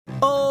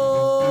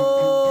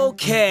Okay,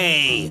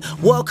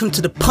 welcome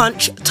to the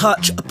Punch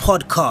Touch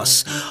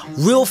podcast.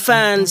 Real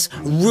fans,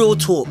 real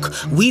talk.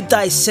 We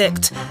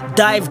dissect,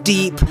 dive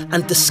deep,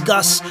 and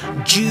discuss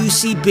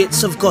juicy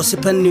bits of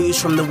gossip and news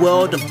from the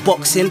world of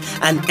boxing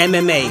and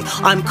MMA.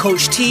 I'm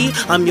Coach T,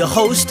 I'm your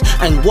host,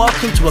 and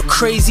welcome to a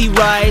crazy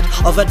ride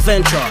of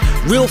adventure.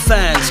 Real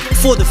fans,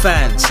 for the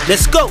fans.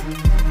 Let's go!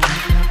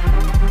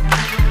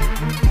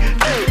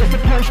 Hey, it's the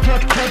Punch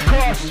Touch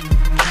podcast.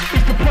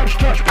 It's the Punch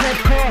Touch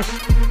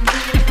podcast.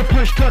 It's the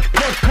Punch Touch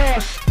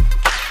podcast.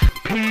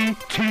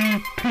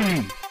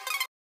 PTP.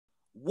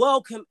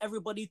 Welcome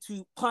everybody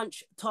to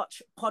Punch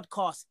Touch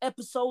podcast,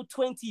 episode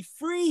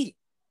 23.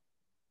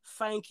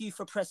 Thank you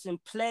for pressing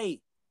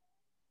play.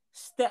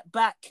 Step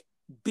back,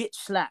 bitch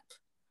slap.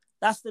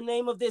 That's the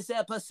name of this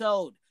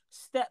episode.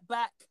 Step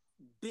back,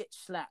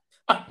 bitch slap.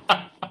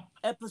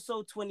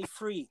 Episode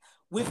 23.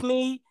 With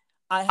me,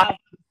 I have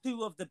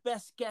two of the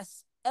best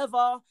guests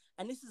ever,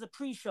 and this is a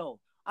pre-show.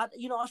 I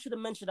should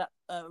have mentioned that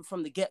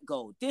from the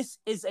get-go. This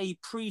is a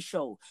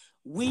pre-show.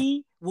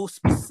 We will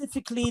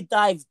specifically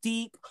dive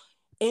deep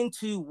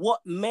into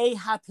what may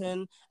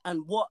happen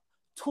and what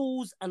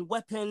tools and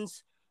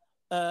weapons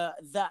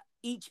that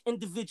each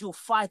individual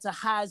fighter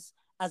has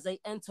as they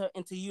enter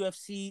into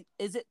UFC.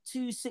 Is it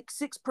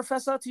 266,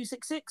 Professor?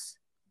 266?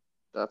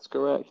 That's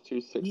correct.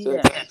 266.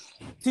 Yeah,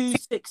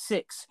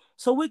 266.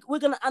 So we're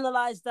going to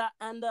analyze that,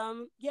 and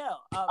I'm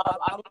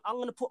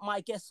going to put my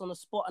guests on the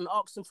spot and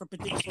ask them for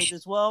predictions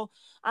as well.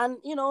 And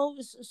you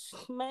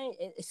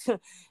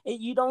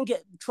don't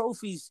get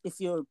trophies if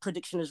your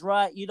prediction is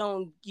right. You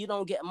don't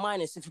get a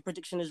minus if your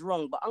prediction is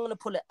wrong. But I'm going to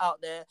put it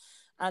out there,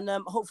 and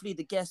hopefully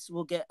the guests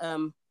will get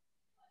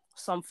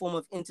some form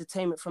of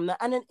entertainment from that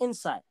and an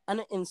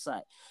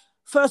insight.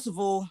 First of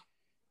all,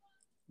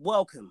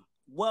 welcome,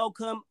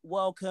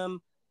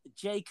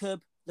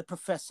 Jacob, the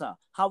Professor.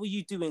 How are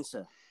you doing,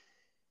 sir?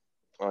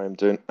 I am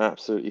doing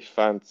absolutely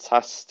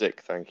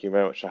fantastic. Thank you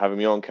very much for having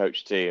me on,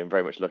 Coach T. I'm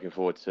very much looking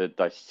forward to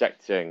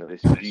dissecting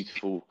this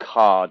beautiful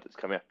card that's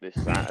coming up this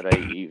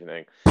Saturday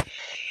evening.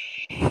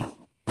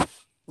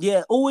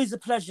 Yeah, always a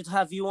pleasure to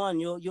have you on.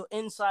 Your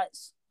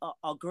insights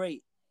are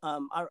great.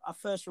 I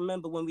first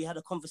remember when we had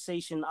a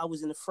conversation. I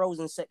was in the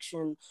frozen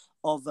section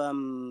of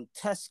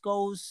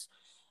Tesco's,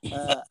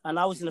 and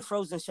I was in the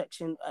frozen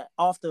section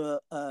after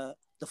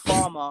the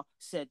farmer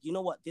said, you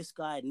know what, this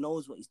guy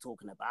knows what he's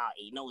talking about.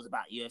 He knows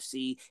about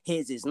UFC.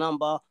 Here's his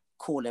number.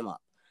 Call him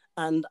up.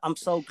 And I'm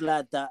so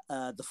glad that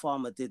the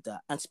farmer did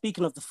that. And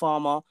speaking of the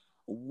farmer,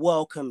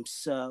 welcome,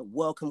 sir.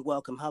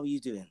 Welcome. How are you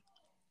doing?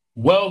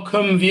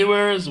 Welcome,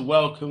 viewers.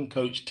 Welcome,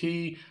 Coach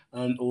T.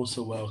 And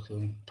also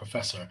welcome,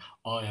 Professor.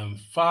 I am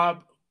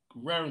Fab,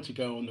 raring to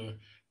go on the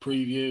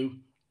preview.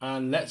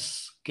 And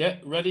let's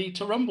get ready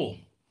to rumble.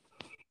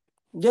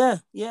 Yeah,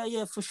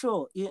 for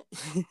sure. Yeah.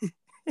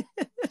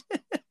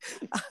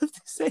 I have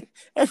to say,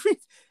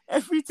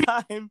 every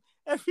time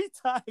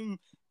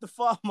the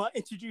farmer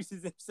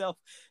introduces himself,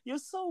 you're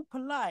so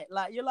polite.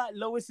 Like you're like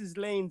Lois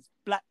Lane's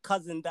black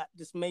cousin that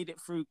just made it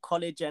through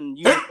college and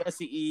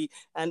university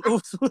and all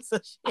sorts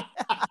of shit.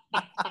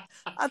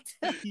 I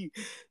tell you,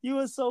 you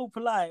were so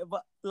polite.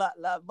 But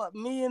but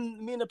me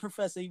and the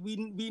Professor,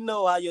 we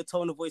know how your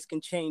tone of voice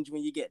can change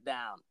when you get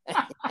down.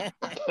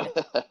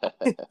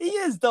 He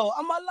is though.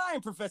 Am I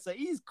lying, Professor?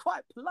 He's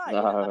quite polite.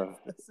 No.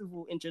 That's a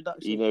simple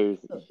introduction. He knows.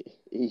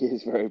 He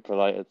is very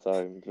polite at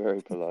times.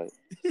 Very polite.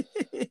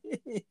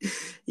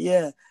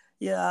 Yeah,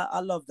 I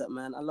love that,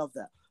 man. I love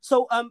that.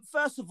 So,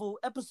 first of all,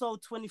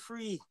 episode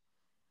 23,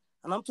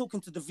 and I'm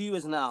talking to the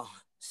viewers now.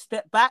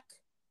 Step back,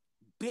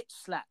 bitch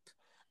slap.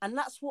 And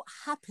that's what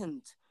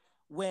happened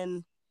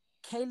when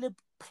Caleb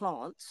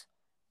Plant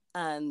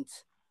and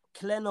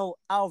Canelo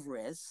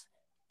Alvarez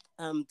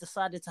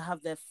decided to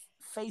have their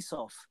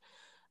face-off.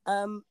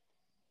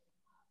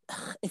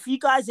 If you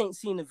guys ain't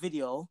seen the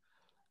video,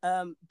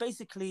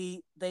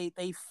 basically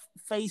they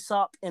face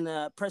up in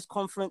a press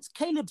conference.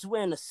 Caleb's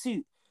wearing a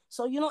suit,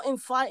 so you're not in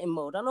fighting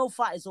mode. I know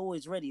fighters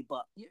always ready,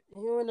 but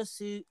you're in a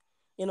suit.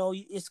 You know,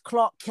 it's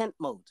Clark Kent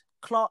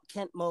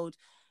mode,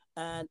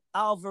 and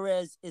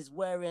Alvarez is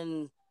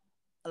wearing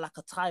like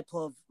a type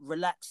of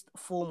relaxed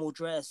formal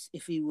dress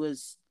if he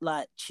was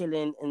like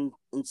chilling in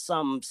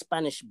some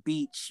Spanish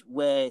beach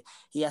where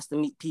he has to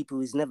meet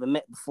people he's never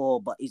met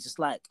before, but he's just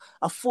like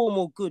a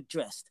formal good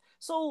dressed.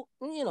 So,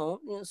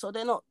 so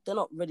they're not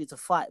ready to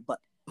fight. But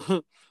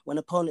when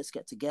opponents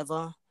get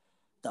together,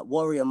 that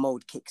warrior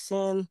mode kicks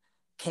in.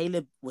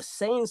 Caleb was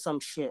saying some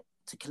shit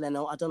to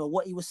Canelo. I don't know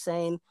what he was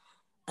saying.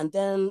 And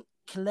then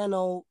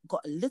Canelo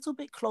got a little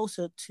bit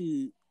closer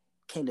to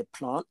Caleb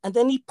Plant, and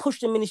then he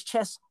pushed him in his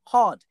chest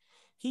hard.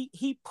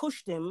 He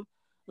pushed him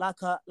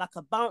like a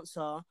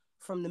bouncer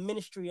from the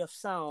Ministry of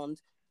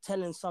Sound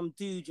telling some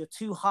dude, you're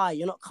too high,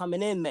 you're not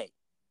coming in, mate.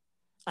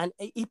 And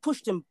he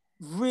pushed him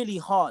really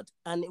hard,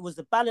 and it was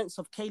the balance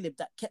of Caleb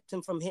that kept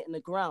him from hitting the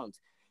ground.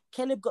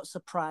 Caleb got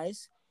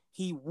surprised.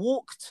 He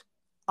walked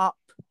up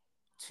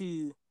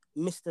to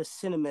Mr.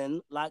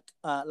 Cinnamon like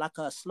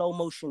a slow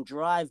motion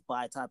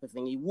drive-by type of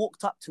thing. He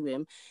walked up to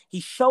him. He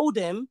showed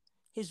him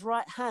his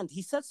right hand.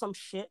 He said some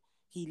shit.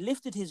 He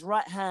lifted his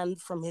right hand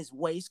from his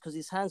waist because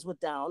his hands were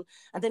down,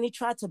 and then he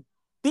tried to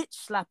bitch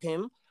slap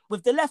him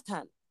with the left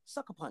hand,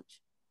 sucker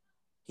punch.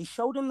 He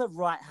showed him the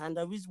right hand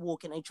as he's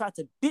walking, and he tried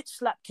to bitch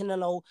slap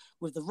Canelo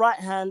with the right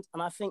hand,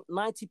 and I think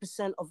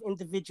 90% of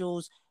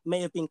individuals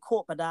may have been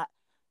caught by that.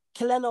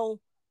 Canelo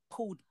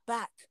pulled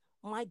back.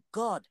 My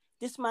God,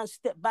 this man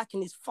stepped back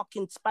in his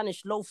fucking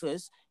Spanish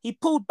loafers. He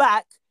pulled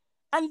back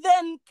and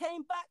then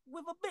came back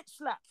with a bitch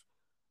slap.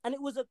 And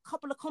it was a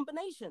couple of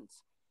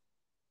combinations.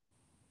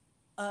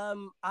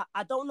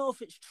 I don't know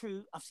if it's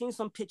true. I've seen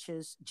some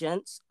pictures,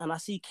 gents, and I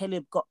see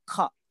Caleb got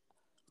cut.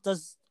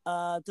 Does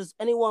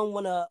anyone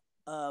want to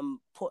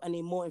put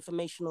any more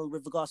information on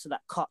with regards to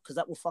that cut? Because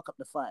that will fuck up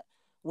the fight.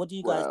 What do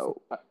you guys think?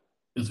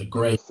 It's a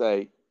great...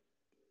 I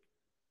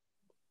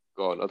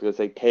was going to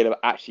say Caleb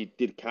actually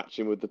did catch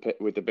him with the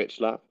bitch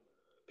slap.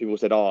 People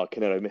said, "Oh,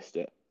 Canelo missed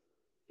it.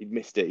 He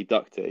missed it. He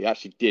ducked it." He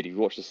actually did. He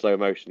watched the slow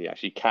motion. He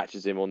actually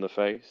catches him on the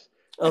face,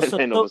 and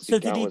then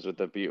obviously counters with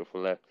the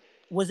beautiful left.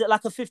 Was it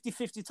like a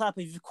 50-50 type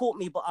of, you caught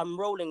me, but I'm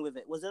rolling with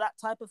it? Was it that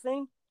type of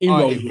thing? He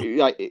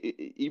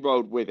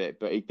rolled with it,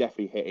 but he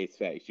definitely hit his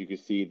face. You could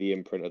see the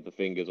imprint of the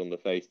fingers on the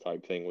face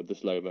type thing with the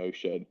slow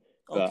motion.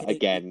 But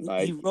again,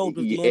 he rolled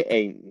with the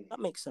imprint. That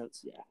makes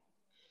sense. Yeah.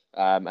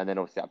 And then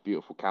obviously that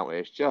beautiful counter.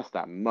 It's just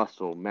that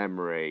muscle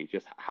memory,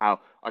 just how,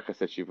 like I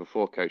said to you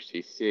before, Coach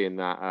T, seeing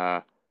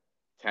that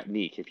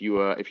technique. If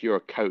you're a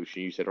coach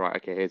and you said, right,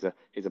 okay, here's a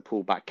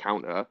pullback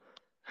counter,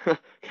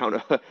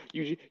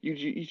 you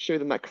show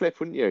them that clip,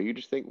 wouldn't you? You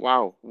just think,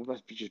 wow, well,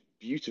 that's just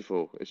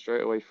beautiful. It's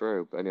straight away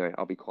through. But anyway,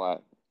 I'll be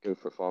quiet. Go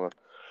for it, Farmer.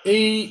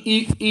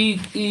 He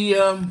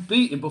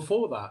beat him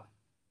before that,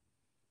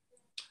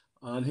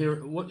 and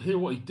hear what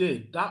he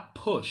did. That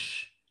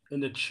push in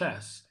the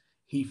chest.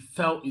 He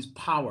felt his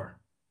power.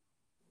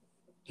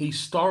 He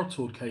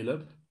startled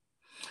Caleb.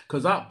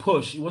 Because that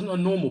push, it wasn't a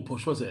normal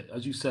push, was it?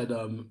 As you said,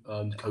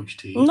 Coach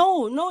T.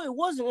 No, it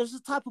wasn't. It was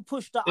the type of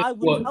push that I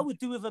would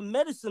do with a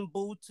medicine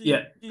ball to do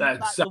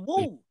exactly. The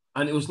wall.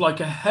 And it was like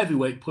a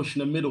heavyweight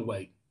pushing a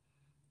middleweight.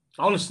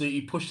 Honestly,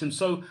 he pushed him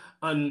so,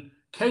 and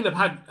Caleb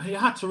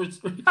had to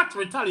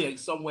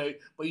retaliate some way,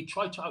 but he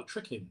tried to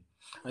out-trick him.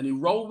 And he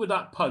rolled with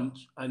that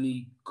punch, and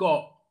he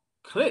got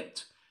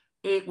clipped.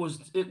 It was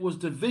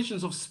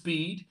divisions of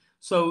speed.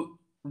 So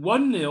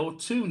 1-0,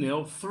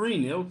 2-0,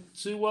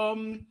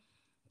 3-0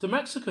 to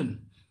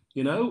Mexican.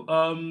 You know,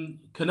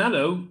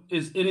 Canelo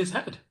is in his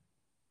head.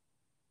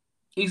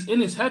 He's in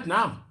his head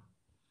now.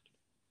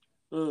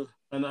 And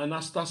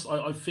that's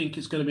I think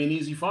it's going to be an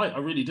easy fight. I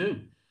really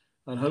do.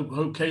 And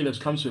hope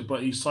Caleb comes to it.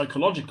 But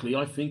psychologically,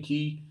 I think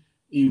he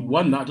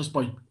won that just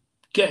by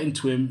getting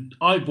to him,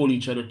 eyeballing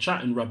each other,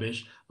 chatting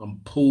rubbish,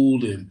 and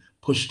pulled him,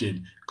 pushed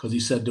him, because he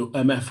said the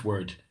MF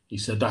word. He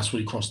said that's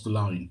when he crossed the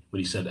line, when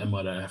he said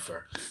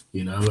MF,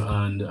 you know,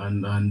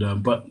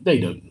 and but they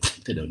don't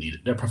need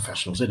it. They're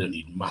professionals. They don't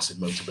need massive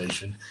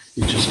motivation.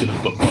 It's just going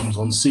to put bums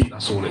on seat.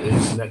 That's all it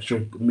is. An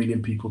extra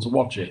million people to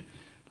watch it,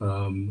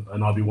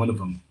 and I'll be one of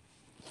them.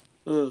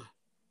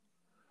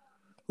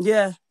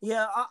 Yeah,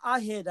 I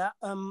hear that.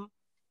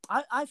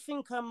 I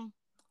think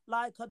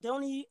like the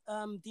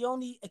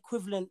only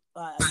equivalent,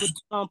 a good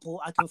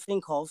example I can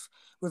think of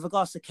with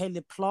regards to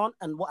Caleb Plant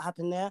and what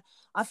happened there.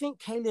 I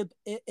think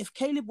if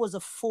Caleb was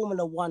a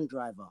Formula One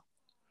driver,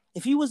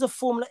 if he was a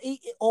Formula,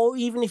 or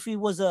even if he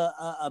was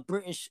a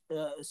British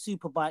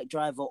superbike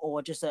driver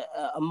or just a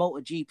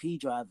MotoGP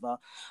driver,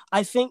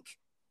 I think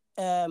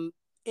in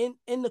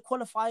the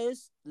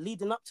qualifiers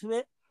leading up to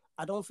it,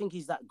 I don't think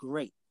he's that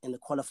great in the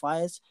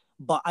qualifiers,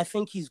 but I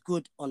think he's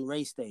good on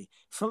race day.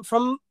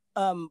 From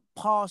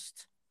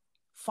past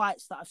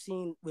fights that I've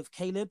seen with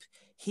Caleb,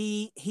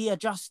 he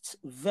adjusts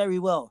very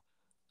well.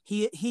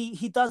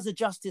 He does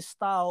adjust his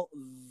style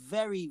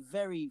very,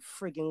 very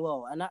frigging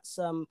well, and that's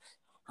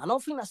I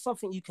don't think that's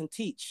something you can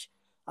teach.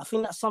 I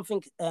think that's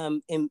something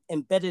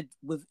embedded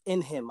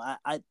within him.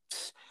 I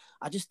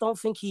just don't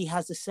think he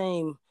has the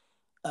same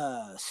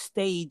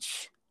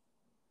stage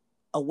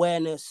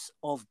awareness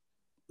of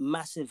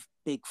massive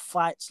big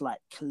fights like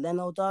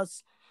Canelo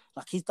does.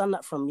 Like, he's done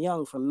that from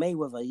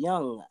Mayweather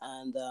young,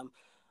 and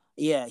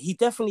yeah, he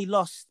definitely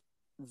lost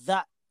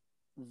that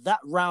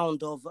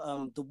round of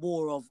the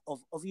war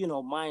of you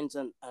know, minds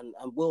and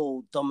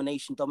will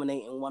dominating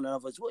one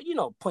another's, well, you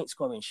know, point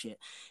scoring shit.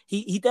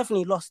 He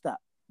definitely lost that,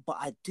 but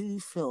I do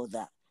feel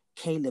that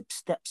Caleb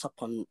steps up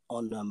on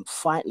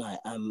fight night.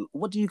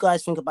 What do you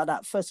guys think about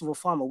that? First of all,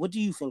 Farmer, what do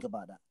you think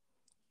about that?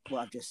 What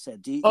I've just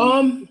said. Do you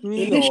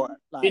agree,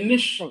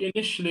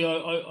 initially,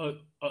 I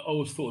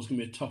always thought it was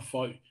gonna be a tough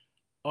fight.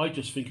 I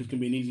just think it's going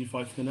to be an easy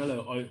fight for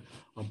Canelo.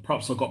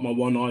 Perhaps I got my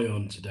one eye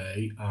on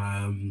today.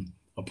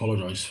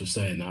 Apologise for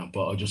saying that,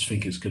 but I just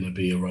think it's going to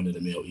be a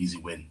run-of-the-mill easy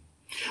win.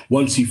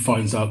 Once he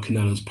finds out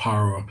Canelo's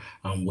power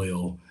and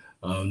will,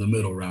 the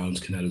middle rounds,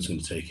 Canelo's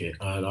going to take it.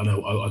 And I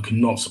know I could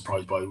not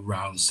surprised by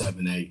round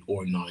 7, 8,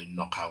 or 9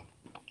 knockout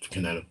for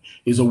Canelo.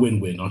 It's a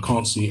win-win. I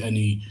can't see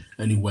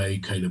any way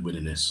Caleb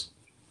winning this.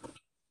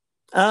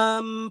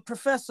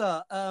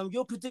 Professor,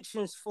 your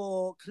predictions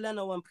for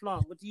Canelo and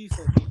Plant, what do you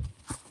think?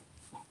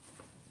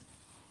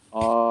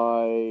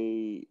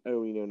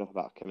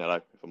 about Canelo,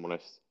 if I'm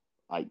honest.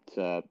 Like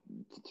to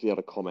be able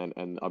to comment,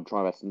 and I'm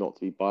trying my best not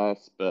to be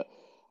biased, but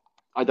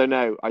I don't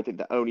know. I think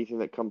the only thing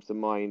that comes to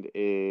mind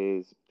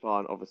is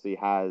Plant obviously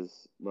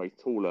has, well, he's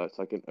taller,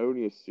 so I can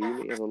only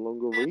assume he has a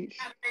longer reach.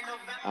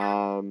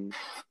 And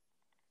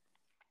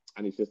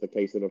it's just a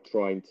case of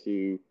trying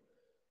to,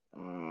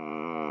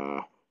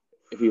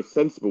 if he was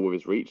sensible with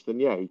his reach, then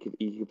yeah, he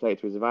could play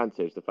it to his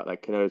advantage. The fact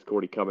that Canelo's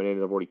already coming in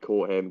and I've already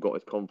caught him, got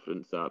his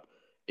confidence up,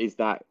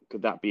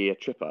 could that be a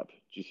trip up?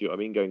 Do you see what I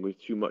mean? Going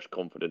with too much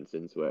confidence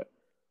into it.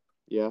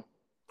 Yeah.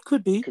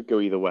 Could be. Could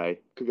go either way.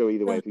 Could go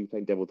either way if you're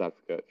playing devil's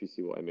advocate, if you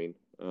see what I mean.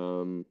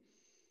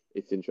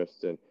 It's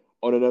interesting.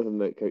 On another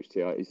note, Coach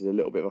T, this is a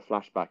little bit of a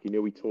flashback. You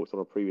know, we talked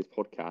on a previous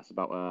podcast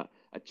about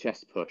a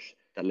chest push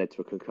that led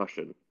to a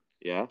concussion.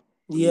 Yeah?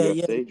 Yeah.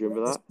 UFC, do you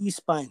remember that?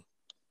 E-spine.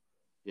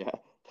 Yeah.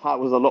 That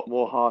was a lot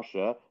more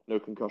harsher. No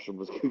concussion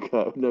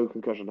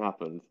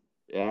happened.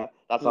 Yeah?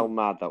 That's how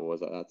mad that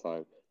was at that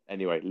time.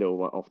 Anyway,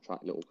 little off track,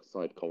 little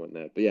side comment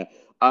there. But yeah,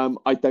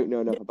 I don't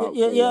know enough about.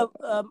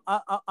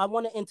 I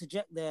want to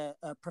interject there,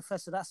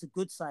 Professor. That's a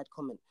good side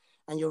comment,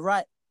 and you're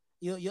right.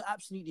 You're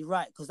absolutely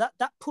right, because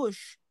that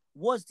push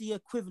was the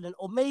equivalent,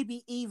 or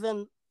maybe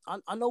even.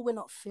 I know we're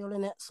not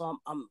feeling it, so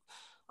I'm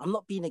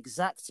not being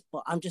exact,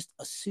 but I'm just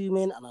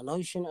assuming, and I know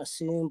you shouldn't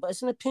assume, but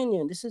it's an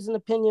opinion. This is an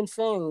opinion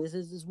thing. This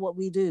is what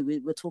we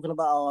do. We're talking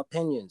about our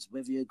opinions,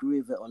 whether you agree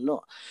with it or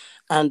not.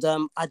 And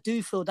I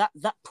do feel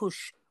that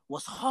push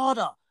was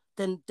harder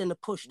than the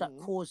push that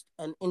caused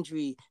an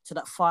injury to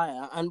that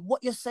fighter. And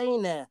what you're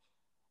saying there,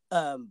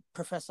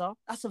 Professor,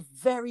 that's a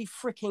very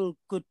freaking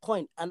good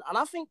point. And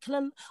I think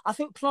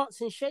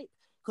Plant's in shape,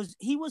 because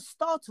he was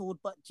startled,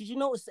 but did you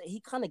notice that he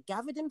kind of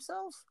gathered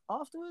himself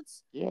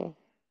afterwards? Yeah.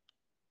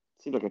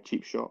 Seemed like a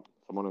cheap shot,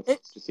 if I'm honest. It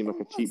just seemed like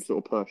a cheap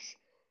sort of push.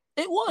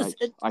 It was.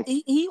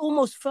 He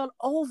almost fell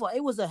over.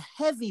 It was a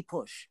heavy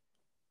push.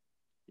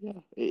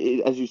 Yeah.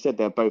 As you said,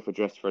 they're both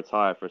addressed for a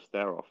tire, for a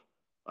stare-off.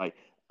 Like,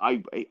 how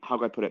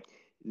do I put it?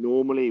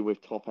 Normally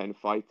with top end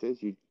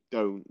fighters, you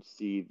don't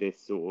see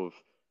this sort of.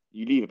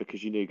 You leave it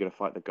because you know you're going to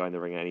fight the guy in the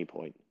ring at any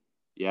point.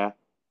 Yeah,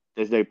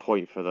 there's no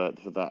point for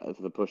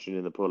the pushing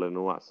and the pulling and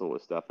all that sort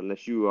of stuff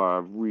unless you are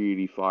a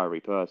really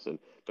fiery person.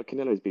 But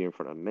Canelo's been in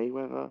front of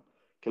Mayweather.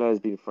 Canelo's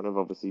been in front of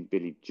obviously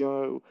Billy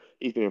Joe.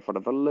 He's been in front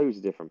of loads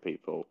of different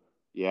people.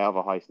 Yeah, of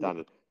a high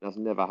standard. That's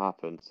never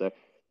happened. So,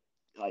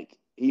 like,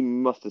 he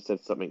must have said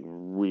something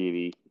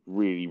really,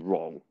 really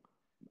wrong.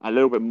 A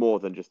little bit more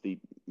than just the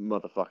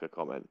motherfucker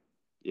comment,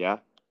 yeah?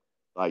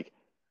 Like,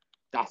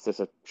 that's just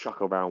a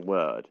chuck around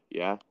word,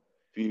 yeah?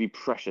 For you to be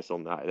precious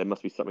on that, there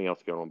must be something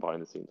else going on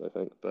behind the scenes, I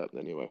think. But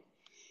anyway.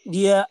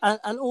 Yeah,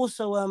 and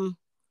also,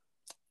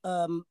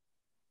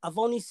 I've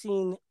only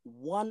seen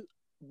one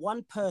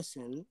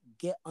person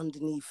get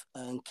underneath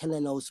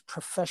Canelo's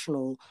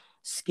professional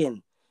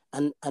skin,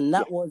 and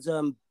that was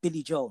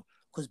Billy Joe,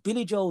 because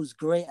Billy Joe's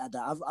great at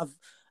that.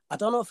 I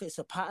don't know if it's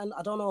a pattern.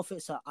 I don't know if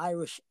it's an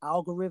Irish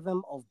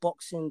algorithm of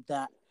boxing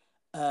that,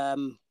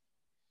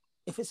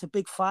 if it's a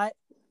big fight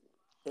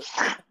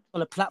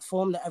on a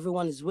platform that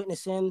everyone is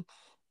witnessing,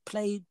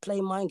 play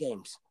mind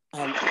games.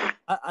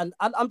 And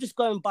I'm just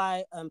going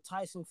by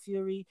Tyson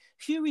Fury.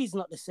 Fury's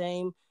not the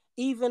same.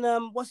 Even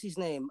what's his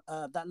name?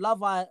 That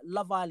Love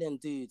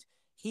Island dude.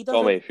 He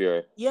doesn't. Tommy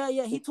Fury. Yeah.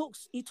 He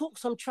talks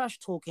some trash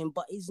talking,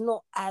 but he's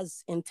not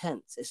as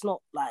intense. It's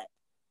not like.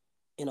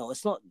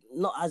 It's not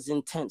as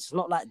intense. It's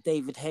not like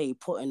David Haye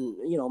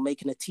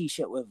making a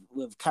T-shirt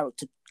with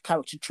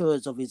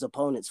caricatures of his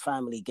opponent's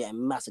family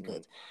getting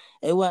massacred.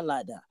 It weren't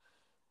like that.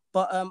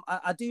 But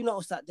I do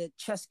notice that the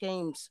chess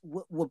games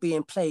were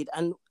being played,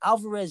 and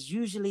Alvarez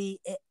usually,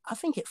 I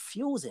think it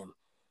fuels him.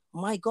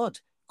 My God,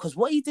 because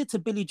what he did to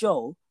Billy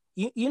Joe,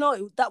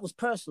 that was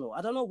personal.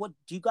 I don't know, what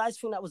do you guys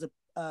think that was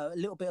a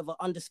little bit of an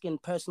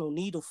underskin personal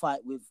needle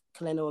fight with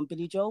Canelo and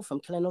Billy Joe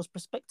from Canelo's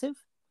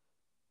perspective?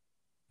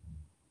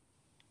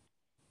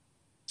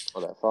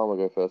 I'll let Farmer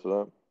go first with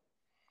that.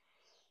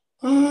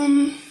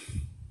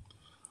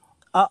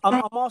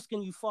 I'm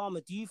asking you, Farmer,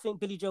 do you think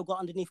Billy Joe got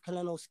underneath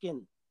Canelo's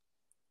skin?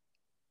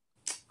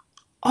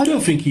 I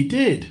don't think he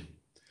did.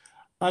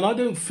 And I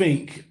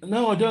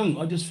don't.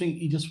 I just think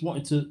he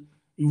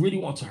really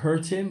wanted to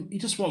hurt him. He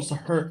just wants to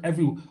hurt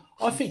everyone.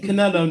 I think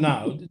Canelo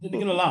now, they're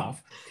going to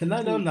laugh,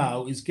 Canelo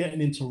now is getting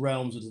into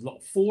realms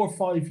of 4 or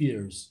 5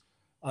 years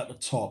at the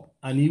top,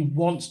 and he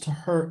wants to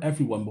hurt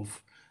everyone.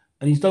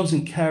 And he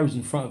doesn't care who's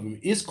in front of him.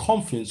 His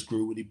confidence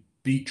grew when he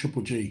beat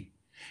Triple G.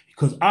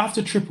 Because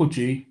after Triple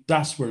G,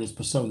 that's where his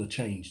persona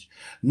changed.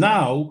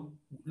 Now,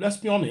 let's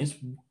be honest,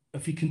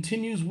 if he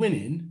continues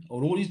winning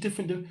on all these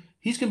different,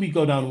 he's going to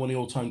go down to one of the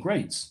all-time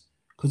greats.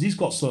 Because he's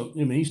got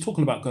he's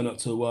talking about going up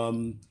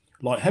to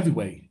light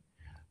heavyweight,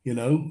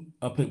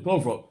 up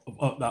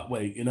that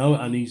way,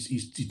 and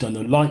he's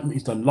done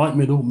light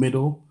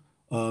middle,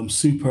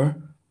 super,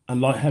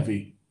 and light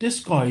heavy.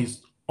 This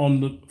guy's on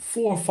the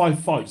 4 or 5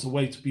 fights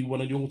away to be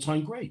one of the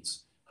all-time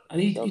greats. And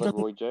he doesn't, like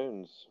Roy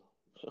Jones.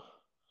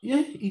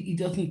 Yeah, he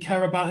doesn't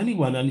care about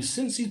anyone. And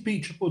since he's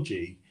beat Triple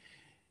G,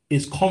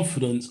 his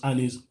confidence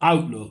and his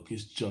outlook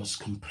is just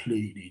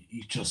completely,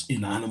 he's just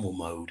in animal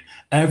mode.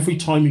 Every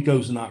time he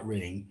goes in that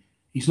ring,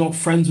 he's not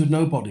friends with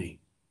nobody.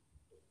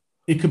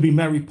 It could be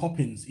Mary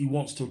Poppins. He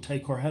wants to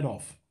take her head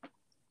off.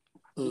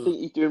 Do you think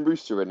he's doing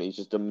Rooster and he's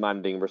just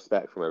demanding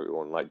respect from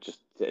everyone, just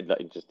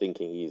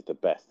thinking he's the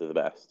best of the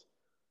best?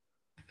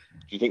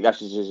 Do you think that's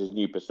just his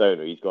new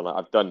persona? He's gone,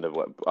 I've done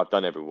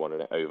everyone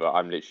and it over.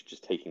 I'm literally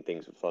just taking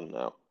things for fun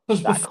now.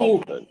 Because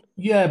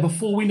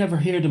before we never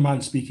heard the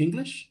man speak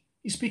English.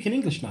 He's speaking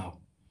English now.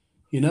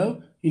 You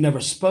know, he never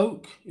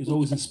spoke. He was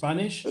always in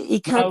Spanish. He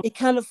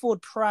can't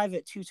afford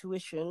private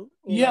tuition.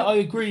 Yeah, I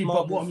agree.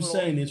 But what I'm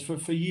saying is, for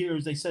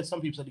years they said,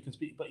 some people said he can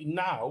speak, but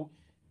now,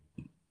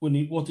 what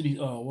was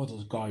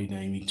the guy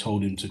name? He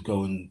told him to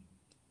go and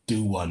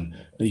do one,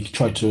 and he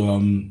tried to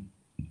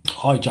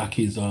hijack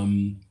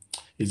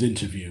his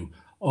interview.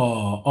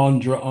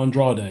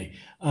 Andrade,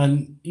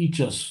 and he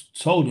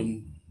just told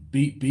him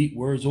beat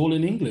words all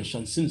in English,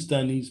 and since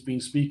then he's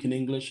been speaking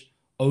English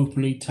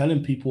openly,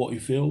 telling people what he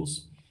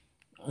feels.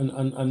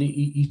 And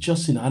he's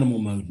just in animal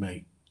mode,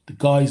 mate. The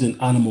guy's in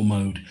animal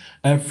mode.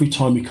 Every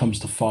time he comes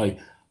to fight,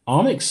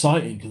 I'm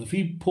excited because if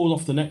he pulls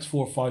off the next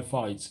 4 or 5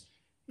 fights,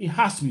 he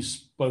has to be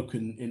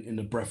spoken in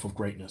the breath of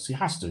greatness. He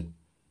has to,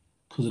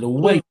 because of the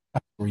weight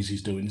categories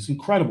he's doing. It's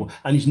incredible,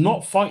 and he's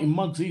not fighting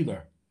mugs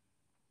either.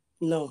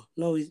 No,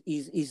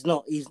 he's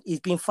not. He's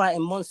been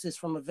fighting monsters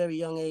from a very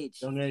young age.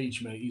 Young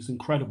age, mate. He's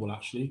incredible,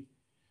 actually.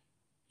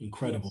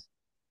 Incredible. Yes.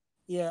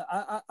 Yeah,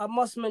 I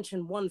must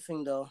mention one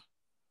thing though.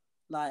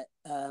 Like,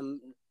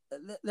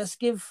 let's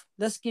give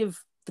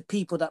the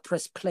people that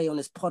press play on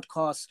this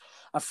podcast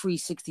a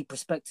 360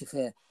 perspective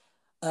here.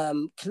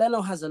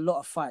 Canelo has a lot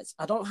of fights.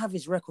 I don't have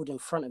his record in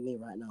front of me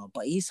right now,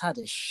 but he's had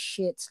a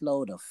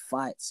shitload of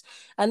fights.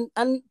 And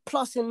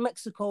plus in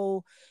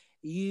Mexico,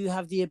 you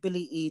have the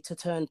ability to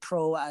turn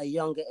pro at a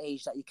younger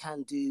age that you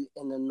can do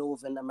in the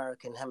Northern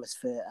American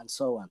hemisphere and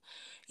so on.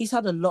 He's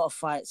had a lot of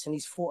fights and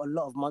he's fought a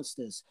lot of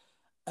monsters.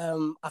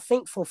 I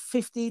think for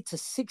 50 to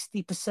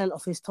 60%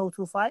 of his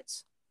total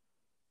fights.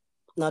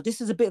 Now,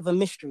 this is a bit of a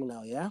mystery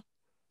now, yeah?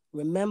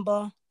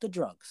 Remember the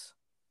drugs.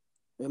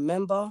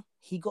 Remember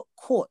he got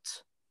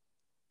caught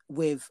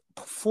with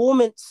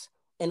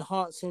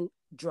performance-enhancing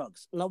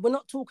drugs. Now, we're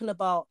not talking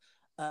about,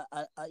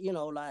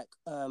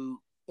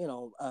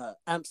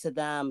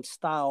 Amsterdam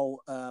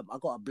style. I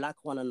got a black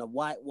one and a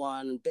white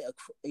one, bit of,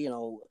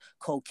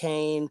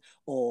 cocaine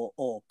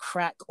or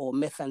crack or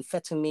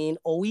methamphetamine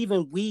or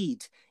even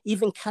weed,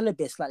 even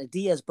cannabis, like the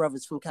Diaz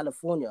brothers from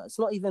California. It's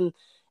not even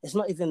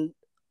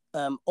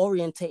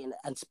orientating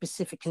and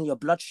specific in your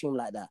bloodstream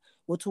like that.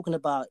 We're talking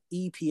about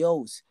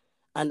EPOs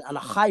and a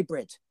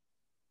hybrid,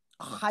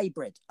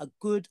 a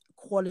good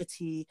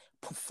quality,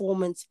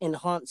 performance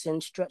enhancing,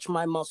 stretch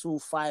my muscle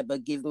fiber,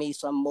 give me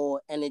some more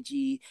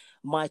energy,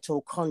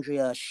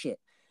 mitochondria shit.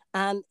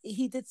 And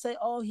he did say,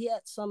 he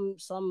had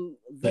some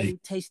very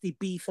tasty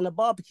beef in a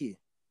barbecue.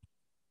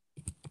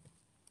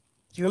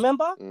 Do you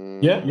remember?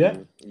 Yeah.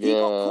 He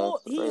got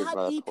caught. He had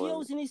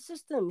EPOs in his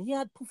system. He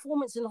had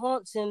performance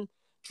enhancing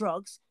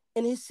drugs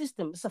in his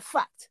system. It's a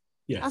fact.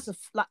 Yeah,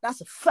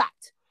 that's a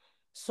fact.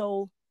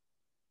 So,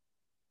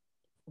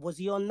 was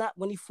he on that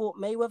when he fought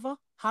Mayweather?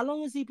 How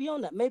long has he been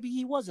on that? Maybe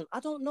he wasn't. I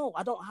don't know.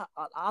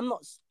 I'm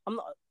not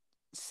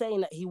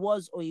saying that he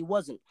was or he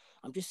wasn't.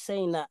 I'm just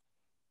saying that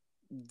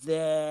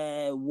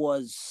there's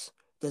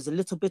a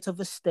little bit of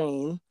a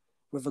stain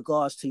with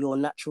regards to your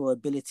natural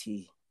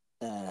ability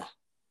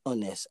on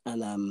this.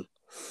 And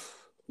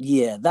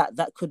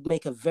that could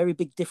make a very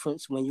big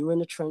difference when you're in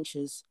the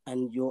trenches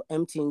and you're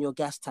emptying your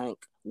gas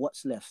tank.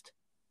 What's left?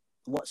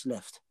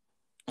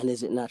 And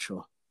is it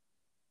natural?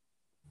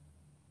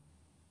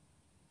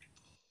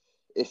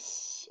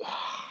 It's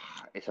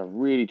a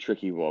really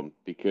tricky one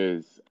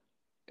because,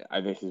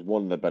 and this is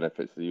one of the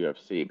benefits of the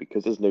UFC,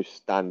 because there's no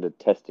standard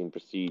testing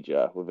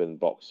procedure within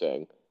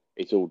boxing.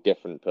 It's all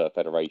different per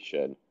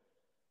federation.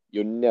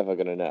 You're never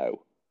going to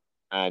know.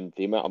 And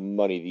the amount of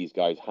money these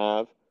guys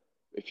have,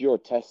 if you're a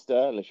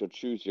tester, unless you're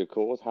true to your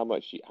cause, how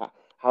much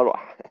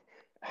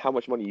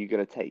money are you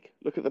going to take?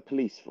 Look at the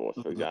police force,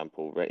 for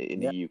example, right,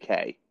 in the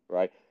UK,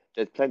 right?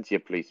 There's plenty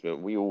of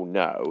policemen we all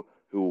know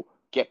who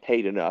get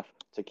paid enough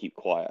to keep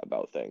quiet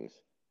about things.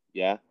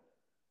 Yeah?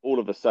 All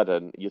of a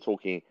sudden, you're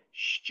talking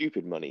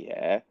stupid money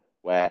here,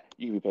 where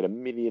you can be paid $1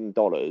 million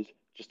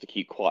just to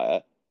keep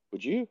quiet.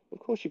 Would you? Of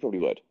course you probably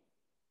would.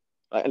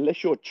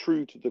 Unless you're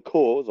true to the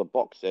cause of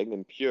boxing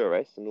and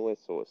purists and all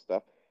this sort of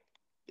stuff,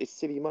 it's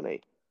silly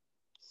money.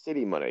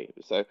 Silly money.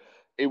 So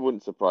it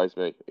wouldn't surprise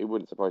me. It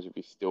wouldn't surprise me if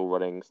he's still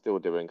running, still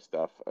doing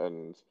stuff.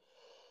 And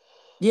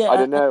I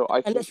don't know.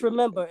 And let's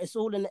remember, it's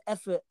all an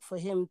effort for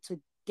him to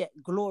get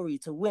glory,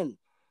 to win.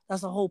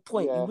 That's the whole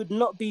point. Yeah. You would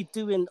not be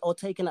doing or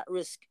taking that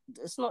risk.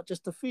 It's not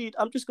just to feed.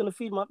 I'm just going to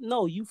feed my...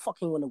 No, you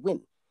fucking want to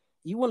win.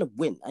 You want to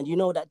win. And you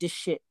know that this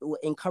shit will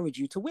encourage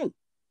you to win.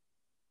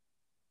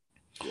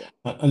 Yeah.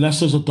 Unless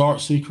there's a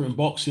dark secret in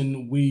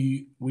boxing,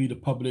 we the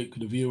public,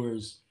 the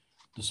viewers,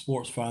 the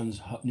sports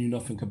fans knew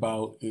nothing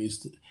about.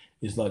 It's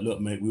like, look,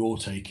 mate, we all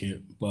take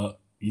it,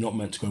 but you're not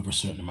meant to go over a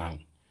certain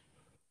amount.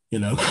 you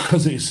know,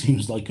 because it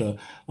seems like an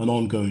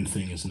ongoing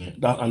thing, isn't it?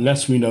 That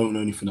unless we don't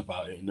know anything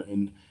about it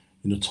in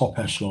the top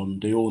echelon,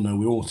 they all know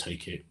we all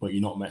take it, but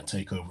you're not meant to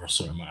take over a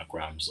certain amount of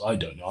grams. I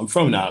don't know. I'm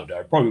throwing it out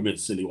there. Probably a bit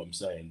silly what I'm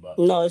saying, but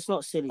No, it's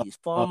not silly. It's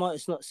uh, pharma.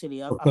 It's not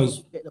silly. I think because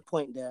you get the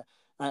point there.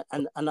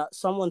 And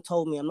someone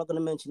told me, I'm not going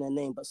to mention their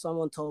name, but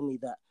someone told me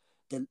that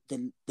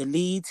the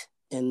lead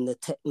in the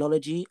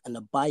technology and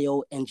the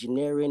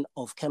bioengineering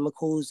of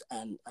chemicals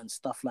and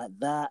stuff like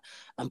that,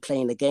 and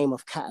playing a game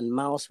of cat and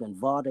mouse when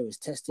VADA is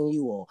testing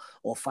you,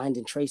 or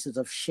finding traces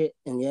of shit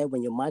in the air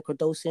when you're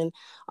microdosing.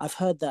 I've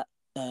heard that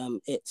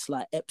it's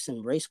like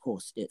Epsom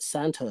racecourse, it's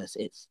Sandhurst,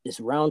 it's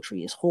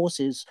Roundtree, it's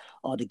horses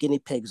are the guinea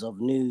pigs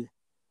of new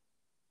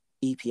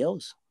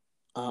EPOs.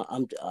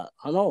 I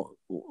know.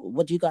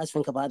 What do you guys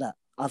think about that?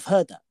 I've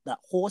heard that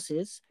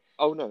horses,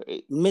 Oh no,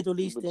 Middle it would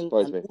Eastern,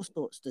 surprise and me. all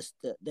sorts,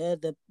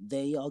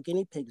 they are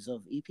guinea pigs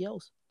of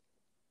EPOs.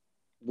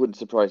 Wouldn't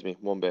surprise me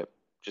one bit.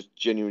 Just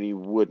genuinely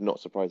would not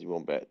surprise me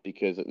one bit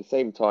because at the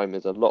same time,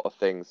 there's a lot of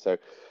things. So,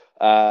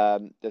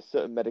 there's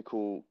certain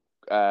medical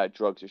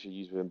drugs which are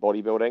used within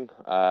bodybuilding.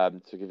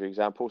 To give you an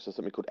example, so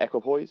something called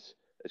equipoise.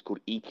 It's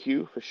called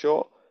EQ for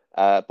short.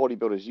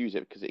 Bodybuilders use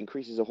it because it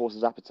increases a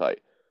horse's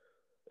appetite.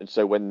 And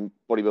so when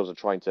bodybuilders are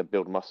trying to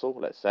build muscle,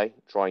 let's say,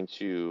 trying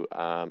to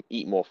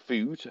eat more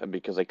food, and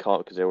because they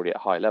can't because they're already at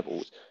high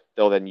levels,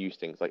 they'll then use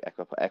things like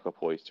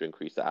equipoise to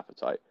increase their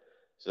appetite.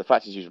 So the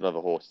fact it's used on other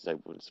horses, it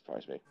wouldn't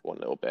surprise me one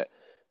little bit.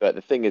 But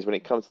the thing is, when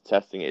it comes to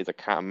testing, it is a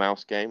cat and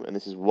mouse game, and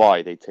this is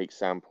why they take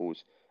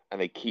samples and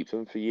they keep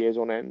them for years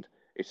on end.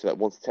 Is so that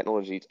once the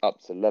technology is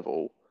up to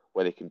level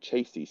where they can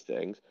chase these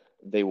things,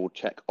 they will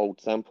check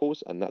old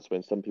samples, and that's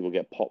when some people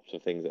get popped for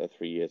things that are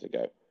 3 years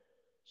ago.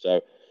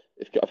 So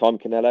if I'm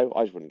Canelo,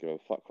 I just wouldn't give a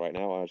fuck right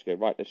now. I just go,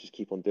 right, let's just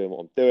keep on doing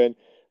what I'm doing.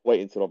 Wait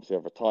until obviously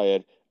I've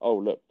retired. Oh,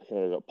 look,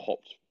 Canelo got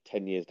popped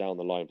 10 years down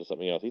the line for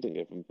something else. He didn't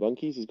give him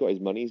monkeys. He's got his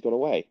money. He's gone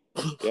away.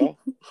 Yeah?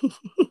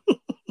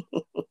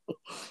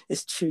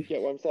 It's true. You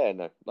get what I'm saying,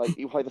 though? Like,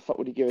 why the fuck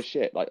would he give a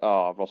shit? Like,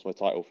 oh, I've lost my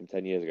title from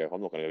 10 years ago.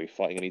 I'm not going to be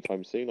fighting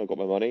anytime soon. I've got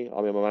my money.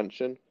 I'm in my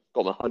mansion.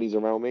 Got my honeys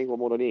around me. What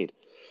more do I need?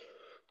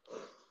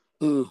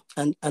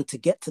 And to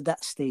get to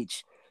that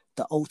stage,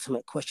 the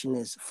ultimate question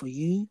is for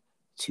you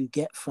to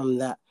get from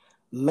that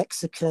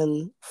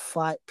Mexican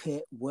fight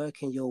pit,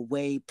 working your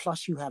way,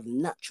 plus you have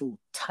natural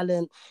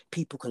talent.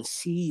 People can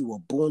see you were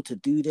born to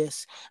do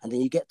this. And then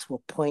you get to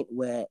a point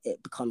where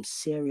it becomes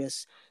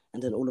serious.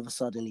 And then all of a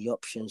sudden the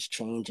options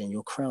change and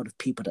your crowd of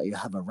people that you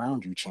have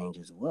around you change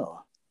as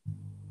well.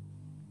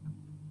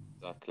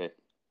 Exactly.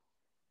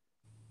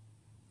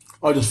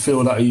 I just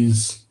feel that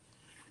he's,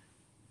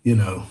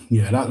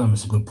 that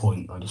was a good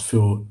point. I just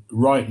feel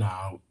right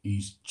now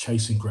he's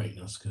chasing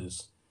greatness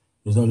because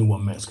there's only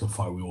one Mexican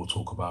fight we all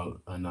talk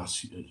about, and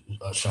that's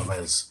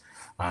Chavez.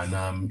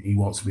 And he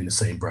wants to be in the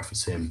same breath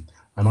as him.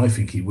 And I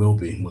think he will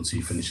be once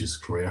he finishes his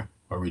career.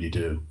 I really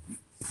do.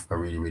 I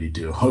really, really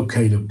do. I hope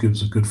Caleb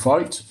gives a good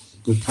fight,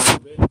 good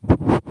candidate,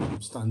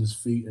 stand his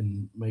feet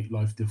and make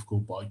life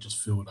difficult. But I just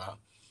feel that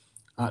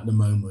at the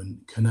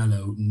moment,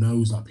 Canelo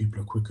knows that people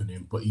are quicker than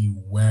him, but he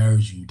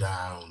wears you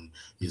down.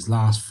 His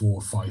last 4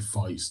 or 5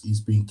 fights,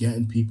 he's been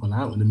getting people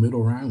out in the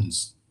middle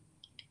rounds.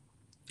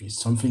 It's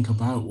something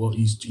about what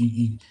his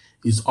boxing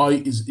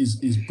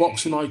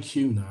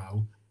IQ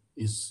now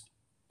is,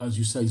 as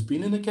you say, he's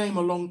been in the game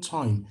a long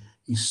time.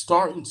 He's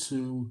starting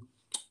to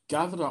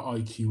gather that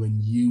IQ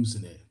and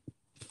using it.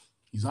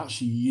 He's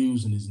actually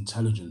using his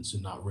intelligence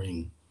in that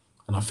ring,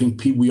 and I think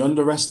we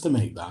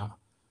underestimate that.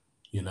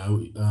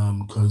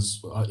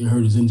 Because I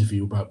heard his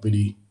interview about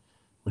Billy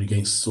when he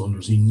against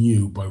Saunders. He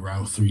knew by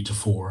round 3 to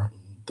 4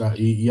 that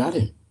he had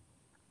him.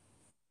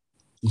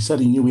 He said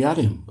he knew he had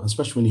him,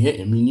 especially when he hit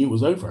him. He knew it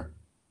was over.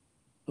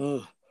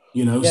 Yeah.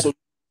 So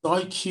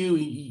IQ,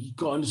 he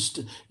got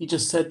understood. He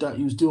just said that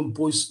he was doing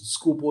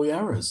schoolboy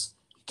errors.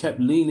 He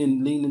kept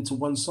leaning to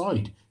one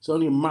side. It's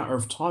only a matter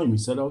of time. He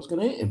said I was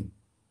going to hit him.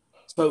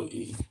 So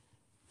he's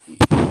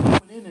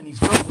going in and he's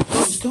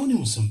going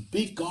in with some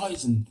big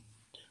guys and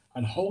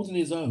holding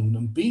his own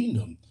and beating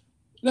them.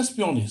 Let's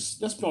be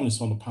honest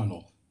on the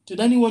panel. Did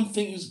anyone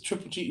think he was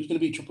Triple G? He was going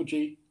to beat Triple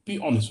G? Be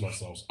honest with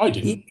ourselves. I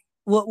didn't.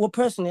 Well,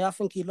 personally, I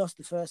think he lost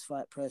the first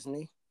fight.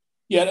 Personally,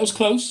 yeah, that was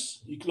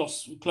close. He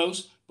lost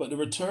close, but the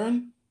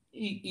return,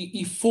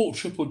 he fought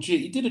Triple G.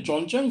 He did a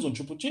John Jones on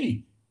Triple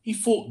G. He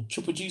fought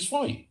Triple G's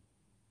fight.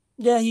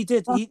 Yeah, he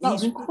did. That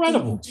was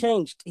incredible.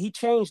 He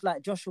changed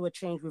like Joshua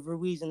changed with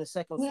Ruiz in the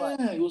second fight.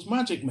 Yeah, it was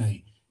magic,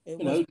 mate. He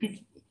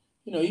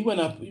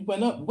went up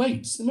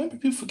weights. Remember,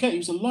 people forget he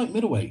was a light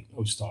middleweight.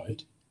 He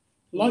started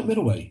light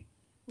middleweight.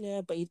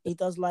 Yeah, but he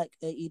does like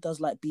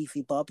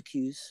beefy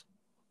barbecues.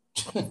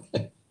 All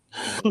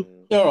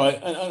right.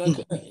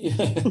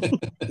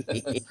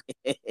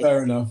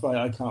 Fair enough.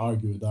 I can't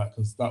argue with that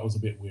because that was a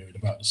bit weird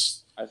about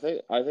this. I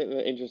think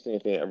the interesting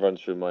thing that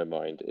runs through my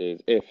mind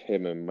is if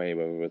him and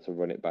Mayweather were to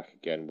run it back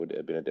again, would it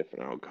have been a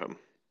different outcome?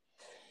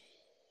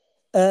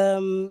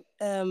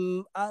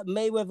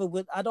 Mayweather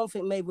would. I don't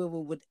think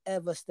Mayweather would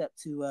ever step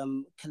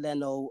to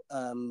Canelo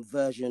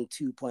version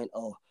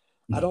 2.0.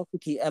 I don't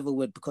think he ever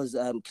would, because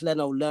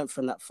Canelo learned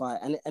from that fight,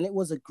 and it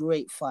was a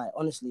great fight.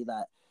 Honestly,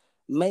 like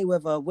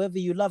Mayweather, whether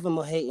you love him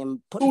or hate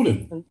him,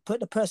 put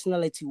the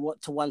personality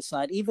to one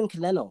side. Even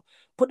Canelo,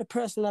 put the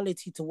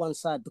personality to one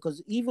side,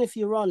 because even if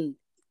you're on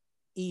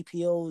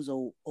EPOs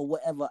or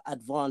whatever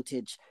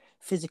advantage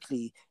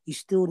physically, you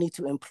still need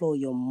to employ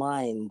your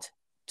mind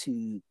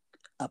to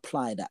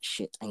apply that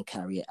shit and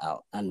carry it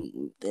out.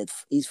 And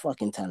he's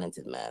fucking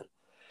talented, man.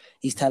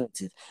 He's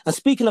talented. And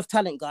speaking of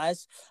talent,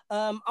 guys,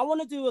 I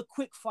want to do a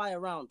quick fire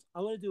round.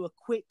 I'm going to do a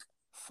quick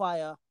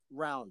fire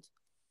round.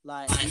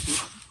 Like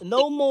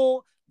no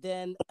more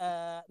than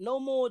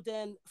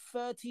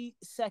 30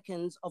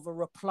 seconds of a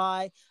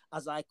reply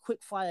as I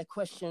quick fire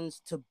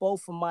questions to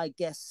both of my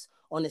guests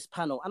on this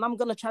panel. And I'm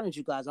going to challenge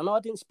you guys. I know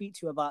I didn't speak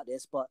to you about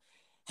this, but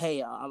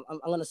hey, I'm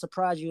going to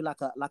surprise you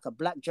like a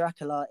black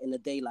Dracula in the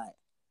daylight.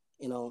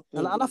 You know,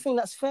 and I think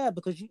that's fair,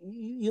 because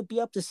you'll be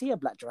able to see a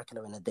black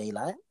Dracula in the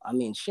daylight. I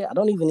mean, shit, I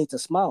don't even need to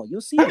smile.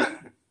 You'll see it.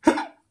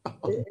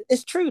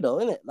 It's true, though,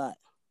 isn't it? Like,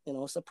 you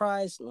know,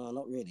 surprise? No,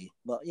 not really.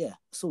 But yeah,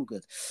 it's all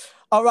good.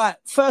 All right.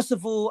 First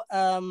of all,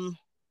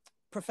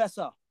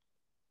 Professor.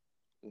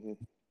 Mm-hmm.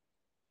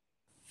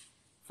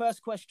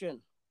 First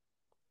question.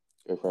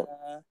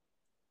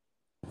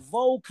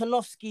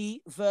 Volkanovski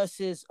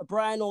versus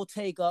Brian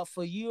Ortega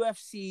for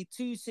UFC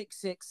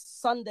 266,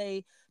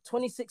 Sunday,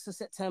 26th of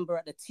September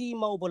at the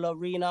T-Mobile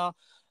Arena.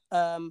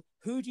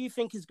 Who do you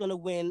think is going to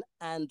win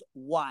and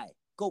why?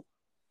 Go.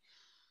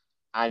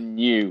 I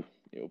knew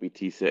it will be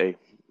T-City.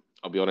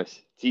 I'll be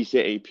honest.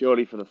 T-City,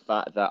 purely for the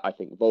fact that I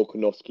think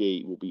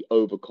Volkanovski will be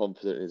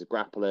overconfident in his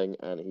grappling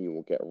and he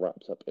will get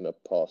wrapped up in a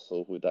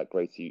parcel with that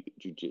Gracie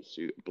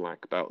Jiu-Jitsu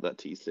black belt that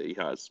T-City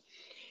has.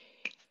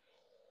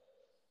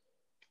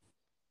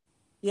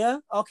 Yeah,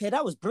 okay,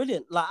 that was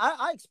brilliant. Like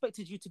I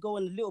expected you to go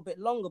in a little bit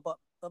longer, but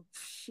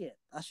shit,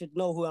 I should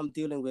know who I'm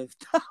dealing with.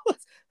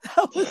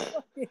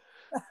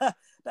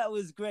 That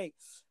was great.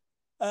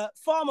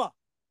 Farmer.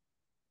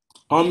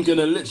 I'm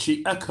gonna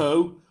literally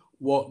echo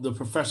what the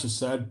professor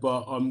said,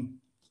 but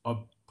I'm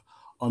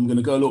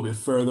gonna go a little bit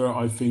further.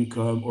 I think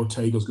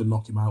Ortega's gonna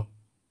knock him out.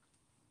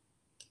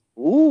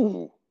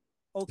 Ooh.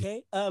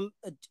 Okay.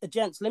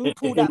 Gents, let me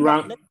pull that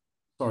back.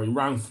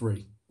 Round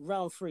 3.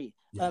 Round 3.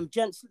 Yeah.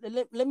 Gents,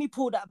 let me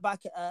pull that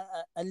back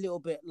a little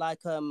bit,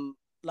 like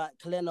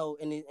Canelo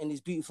in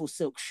his beautiful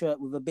silk shirt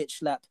with a bitch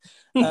slap.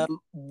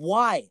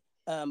 Why,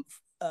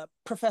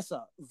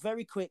 Professor?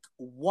 Very quick.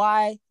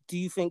 Why do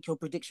you think your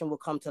prediction will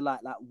come to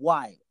light? Like,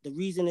 why? The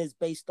reason is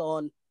based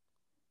on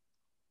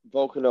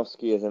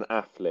Volkanovski is an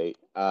athlete.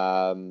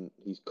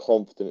 He's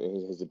confident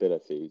in his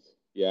abilities.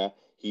 Yeah.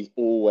 He's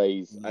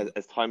always,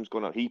 as time's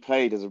gone on, he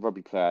played as a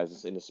rugby player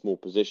in a small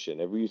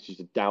position. Everyone used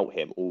to doubt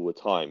him all the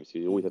time. So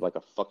he always had like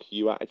a fuck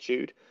you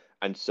attitude.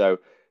 And so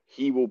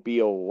he will be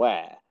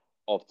aware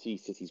of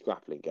T-City's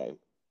grappling game.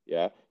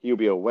 Yeah. He'll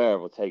be aware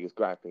of Ortega's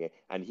grappling game.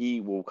 And he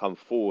will come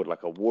forward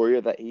like a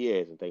warrior that he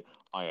is and think,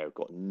 I have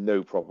got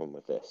no problem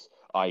with this.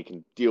 I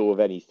can deal with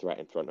any threat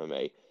in front of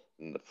me.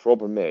 And the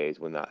problem is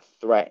when that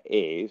threat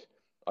is,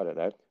 I don't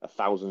know,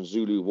 1,000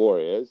 Zulu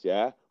warriors,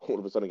 yeah, all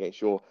of a sudden against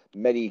your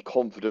many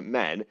confident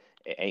men,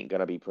 it ain't going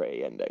to be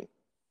pretty ending.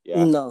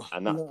 Yeah. No.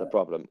 And that's the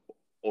problem.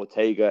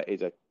 Ortega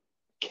is a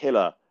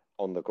killer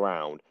on the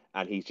ground,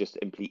 and he's just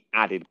simply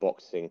added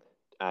boxing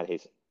and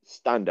his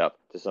stand-up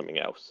to something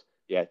else.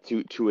 Yeah,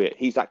 to it.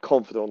 He's that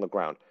confident on the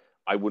ground.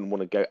 I wouldn't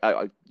want to go,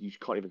 you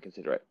can't even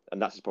consider it. And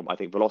that's the problem. I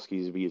think Volkanovski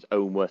is his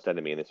own worst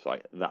enemy in this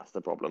fight. That's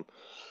the problem.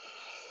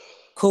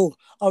 Cool.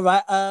 All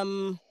right.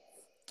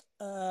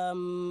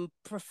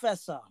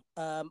 Professor,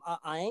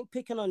 I ain't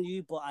picking on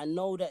you, but I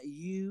know that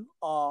you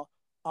are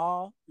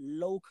our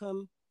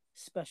locum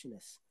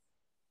specialist.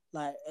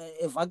 Like,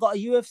 if I got a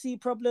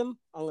UFC problem,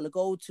 I'm going to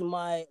go to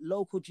my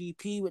local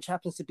GP, which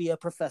happens to be a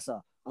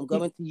professor. I'm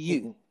going to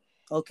you.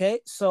 Okay,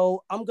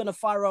 so I'm going to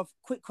fire off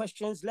quick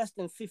questions, less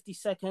than 50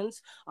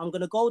 seconds. I'm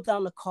going to go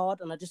down the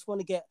card, and I just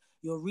want to get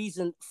your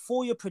reason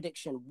for your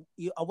prediction.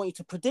 I want you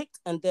to predict,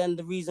 and then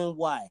the reason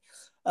why.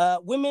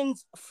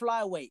 Women's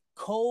flyweight,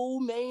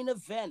 co-main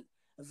event,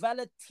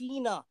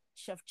 Valentina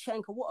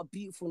Shevchenko. What a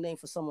beautiful name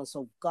for someone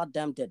so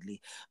goddamn deadly.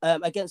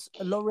 Against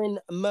Lauren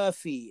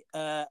Murphy.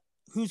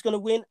 Who's going to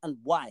win and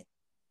why?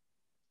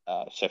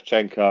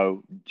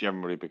 Shevchenko,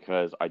 generally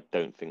because I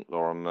don't think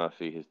Lauren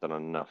Murphy has done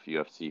enough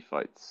UFC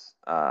fights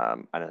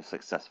and has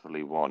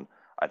successfully won.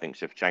 I think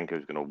Shevchenko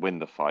is going to win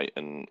the fight,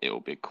 and it will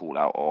be a call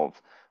out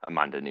of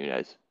Amanda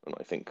Nunes, and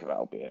I think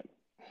that'll be it.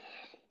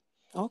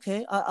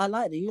 Okay, I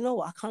like it. You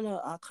know, I kind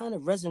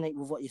of resonate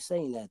with what you're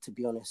saying there. To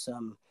be honest,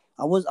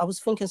 I was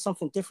thinking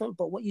something different,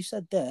 but what you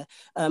said there,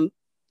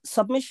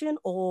 submission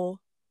or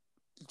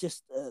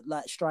just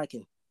like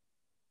striking.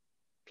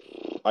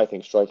 I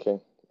think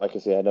striking. I can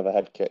see another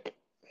head kick.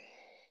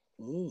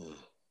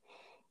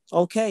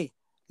 Okay,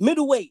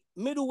 middleweight.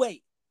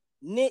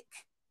 Nick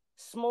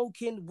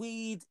smoking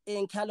weed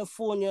in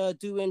California,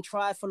 doing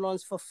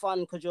triathlons for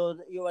fun because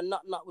you're a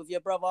nut with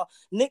your brother.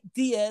 Nick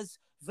Diaz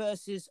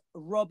versus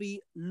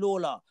Robbie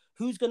Lawler.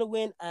 Who's gonna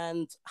win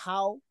and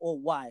how or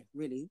why?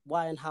 Really,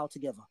 why and how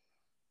together?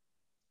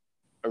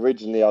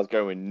 Originally, I was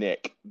going with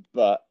Nick,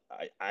 but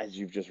as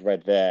you've just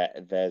read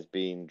there's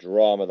been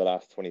drama the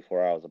last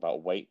 24 hours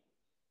about weight.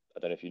 I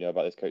don't know if you know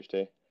about this, Coach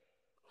T.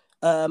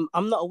 I'm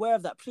not aware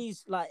of that.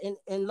 Please,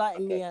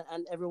 enlighten me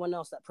and everyone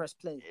else that press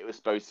play. It was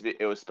supposed to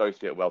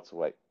be at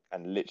welterweight,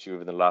 and literally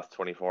within the last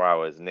 24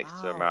 hours, Nick's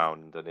turned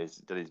around and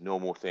done his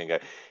normal thing.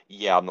 And go,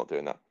 yeah, I'm not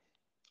doing that.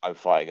 I'm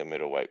fighting a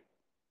middleweight.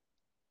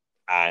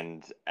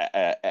 And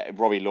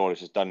Robbie Lawler has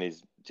just done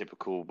his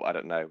typical, I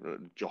don't know,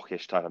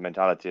 jockish type of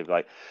mentality of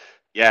like,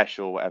 yeah,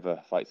 sure,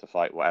 whatever, fight's a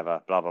fight,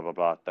 whatever, blah, blah, blah,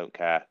 blah, don't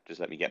care, just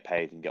let me get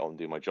paid and get on and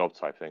do my job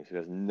type thing. So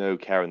there's no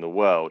care in the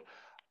world.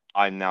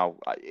 I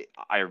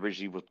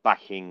originally was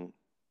backing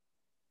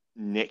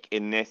Nick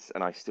in this,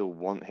 and I still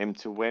want him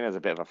to win as a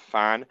bit of a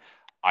fan.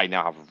 I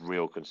now have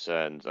real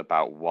concerns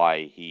about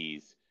why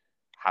he's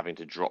having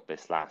to drop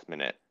this last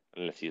minute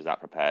unless he's that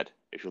prepared.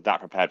 If you're that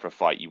prepared for a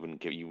fight, you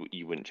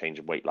wouldn't change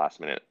a weight last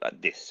minute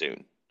this soon.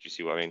 Do you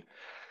see what I mean?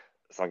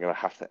 So I'm gonna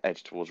have to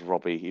edge towards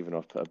Robbie, even though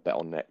I've put a bet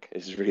on Nick.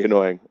 This is really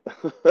annoying.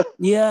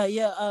 Yeah.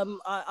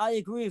 I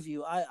agree with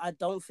you. I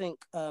don't think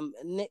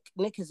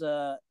Nick is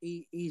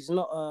he's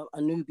not a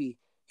newbie.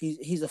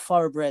 He's a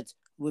thoroughbred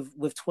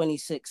with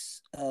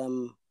 26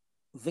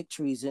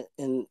 victories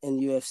in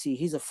UFC.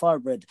 He's a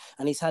thoroughbred,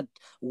 and he's had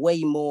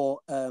way more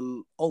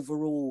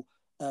overall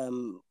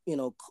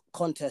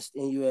contest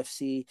in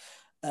UFC.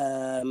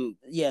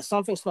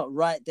 Something's not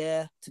right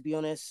there, to be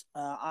honest.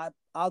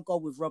 I'll go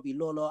with Robbie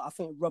Lawler. I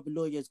think Robbie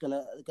Lawler is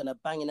gonna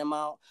bang him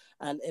out,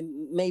 and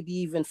maybe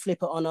even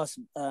flip it on us,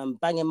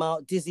 bang him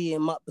out, dizzy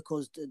him up,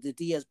 because the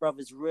Diaz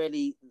brothers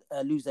really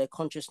lose their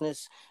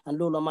consciousness, and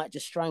Lawler might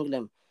just strangle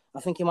him. I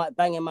think he might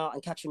bang him out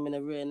and catch him in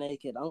a rear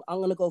naked. I'm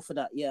going to go for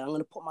that. Yeah, I'm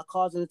going to put my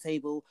cards on the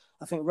table.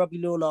 I think Robbie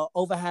Lawler,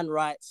 overhand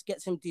rights,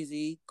 gets him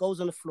dizzy, goes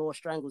on the floor,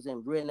 strangles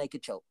him, rear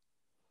naked choke.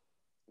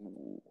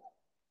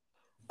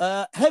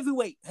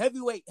 Heavyweight.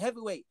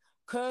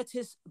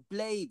 Curtis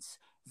Blaydes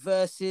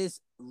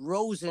versus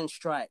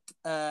Rozenstruik.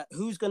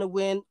 Who's going to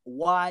win,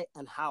 why,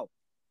 and how?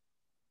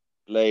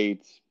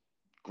 Blaydes,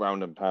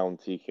 ground and pound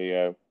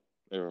TKO.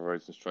 Over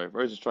Rozenstruik.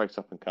 Rozenstruik's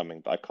up and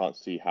coming, but I can't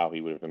see how he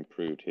would have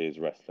improved his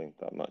wrestling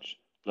that much.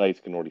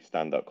 Blaydes can already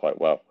stand up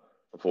quite well.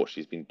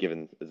 Unfortunately, he's been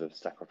given as a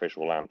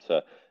sacrificial lamb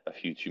to a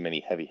few too many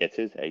heavy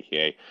hitters,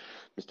 aka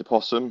Mr.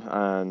 Possum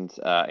and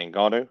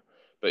Ngannou,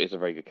 but he's a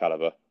very good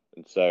caliber.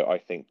 And so I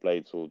think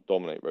Blaydes will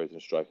dominate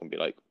Rozenstruik and be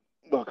like,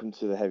 welcome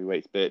to the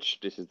heavyweights, bitch.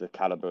 This is the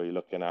caliber you're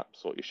looking at.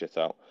 Sort your shit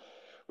out.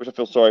 Which I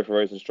feel sorry for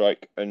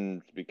Rozenstruik,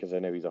 and because I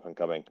know he's up and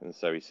coming. And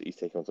so he's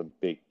taking on some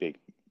big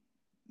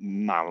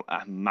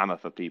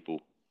mammoth of people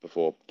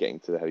before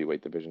getting to the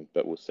heavyweight division,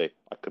 but we'll see.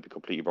 I could be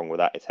completely wrong with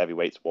that. It's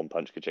heavyweights, one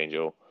punch could change it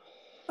all.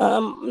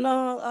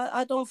 No,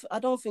 I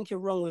don't think you're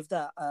wrong with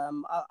that.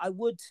 I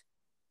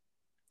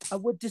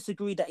would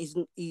disagree that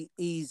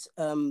he's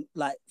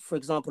like, for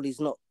example, he's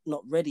not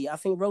ready. I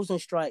think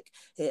Rozenstruik,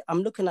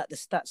 I'm looking at the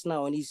stats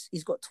now, and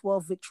he's got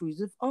 12 victories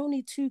with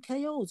only 2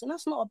 KOs, and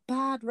that's not a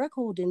bad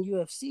record in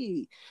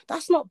UFC.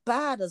 That's not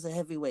bad as a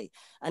heavyweight,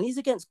 and he's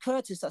against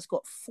Curtis that's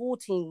got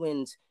 14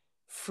 wins,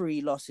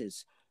 3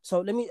 losses.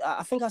 So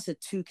I think I said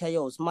 2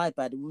 KOs. My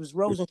bad. It was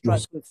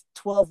Rozenstruik with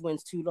 12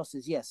 wins, 2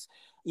 losses. Yes.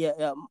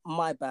 Yeah.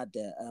 My bad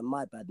there.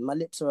 My bad. My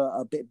lips are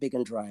a bit big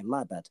and dry.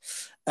 My bad.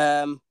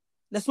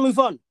 Let's move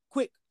on.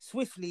 Quick,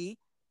 swiftly.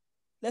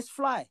 Let's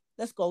fly.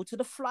 Let's go to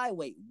the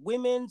flyweight.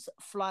 Women's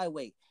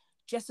flyweight.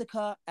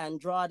 Jessica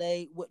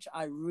Andrade, which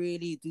I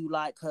really do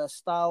like her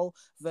style,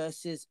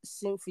 versus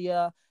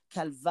Cynthia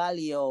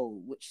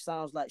Calvillo, which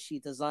sounds like she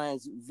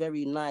designs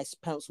very nice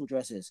pencil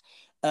dresses.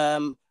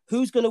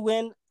 Who's going to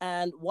win,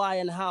 and why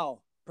and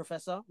how?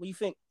 Professor, what do you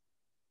think?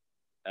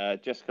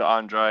 Jessica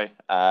Andrade.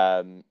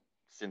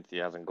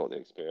 Cynthia hasn't got the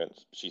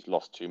experience. She's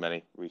lost too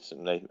many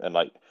recently, and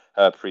like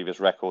her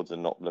previous records are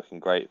not looking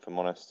great, if I'm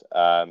honest.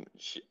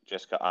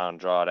 Jessica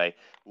Andrade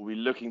will be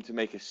looking to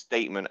make a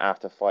statement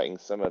after fighting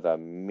some of the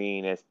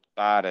meanest,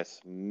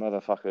 baddest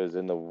motherfuckers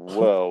in the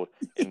world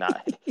in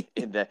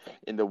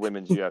the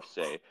women's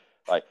UFC.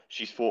 Like,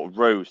 she's fought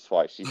Rose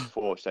twice, she's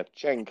fought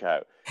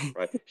Shevchenko,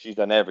 right? She's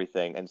done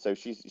everything, and so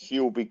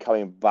she'll be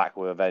coming back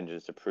with a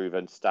vengeance to prove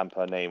and stamp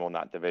her name on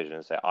that division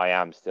and say, I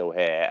am still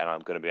here, and I'm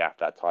going to be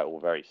after that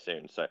title very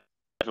soon. So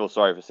I feel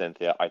sorry for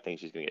Cynthia. I think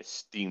she's going to get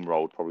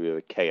steamrolled, probably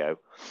with a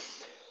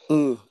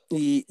KO.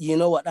 You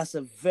know what? That's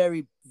a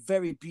very,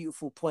 very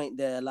beautiful point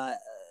there. Like,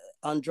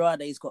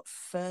 Andrade's got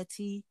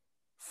 30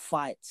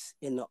 fights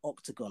in the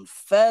octagon.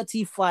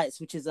 30 fights,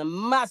 which is a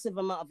massive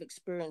amount of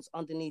experience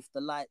underneath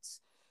the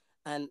lights.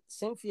 And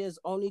Cynthia's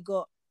only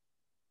got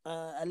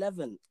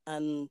 11,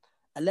 and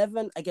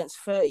 11 against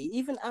 30.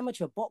 Even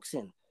amateur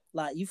boxing,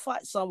 like, you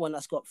fight someone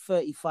that's got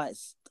 30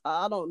 fights,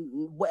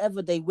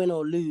 whatever they win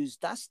or lose,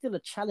 that's still a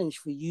challenge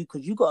for you,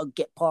 because you got to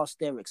get past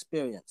their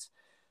experience.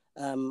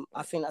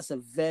 I think that's a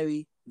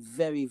very,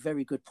 very,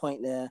 very good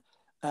point there.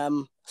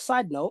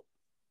 Side note,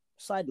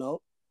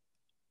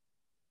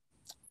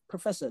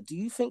 Professor, do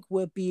you think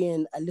we're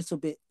being a little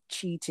bit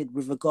cheated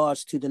with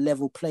regards to the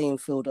level playing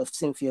field of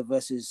Cynthia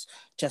versus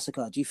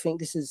Jessica? Do you think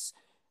this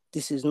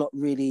is not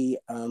really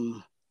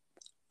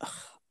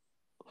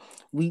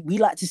we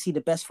like to see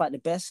the best fight the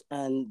best.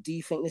 And do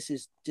you think this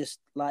is just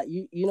like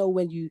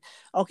when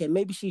okay,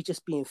 maybe she's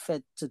just being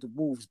fed to the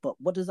wolves, but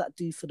what does that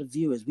do for the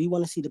viewers? We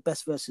want to see the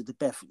best versus the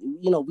best.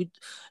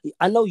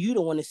 I know you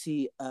don't want to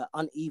see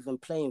uneven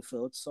playing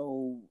field.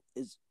 So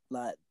it's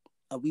like,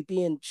 are we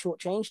being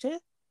shortchanged here?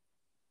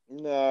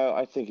 No,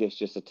 I think it's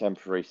just a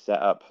temporary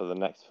setup for the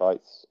next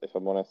fights, if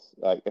I'm honest.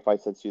 Like, if I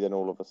said to you then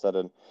all of a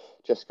sudden,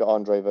 Jessica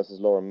Andre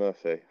versus Lauren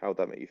Murphy, how would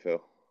that make you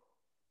feel?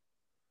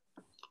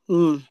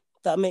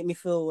 That make me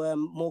feel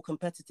more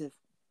competitive.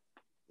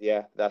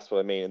 Yeah, that's what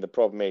I mean. And the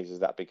problem is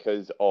that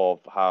because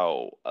of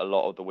how a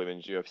lot of the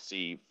women's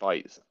UFC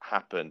fights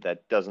happen, there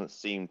doesn't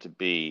seem to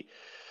be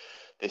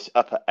this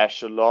upper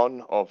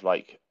echelon of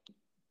like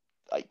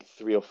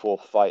 3 or 4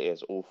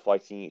 fighters all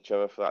fighting each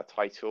other for that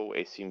title.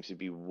 It seems to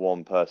be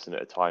one person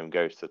at a time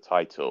goes to the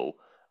title,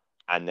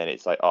 and then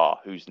it's like,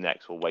 who's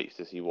next? We'll wait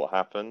to see what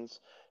happens.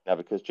 Now,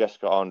 because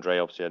Jessica Andre,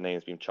 obviously her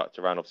name's been chucked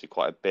around obviously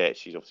quite a bit.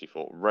 She's obviously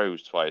fought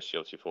Rose twice. She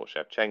obviously fought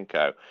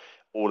Shevchenko.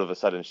 All of a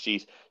sudden,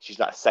 she's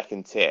that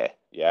second tier,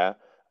 yeah.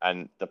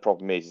 And the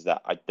problem is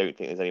that I don't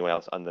think there's anyone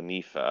else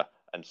underneath her,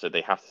 and so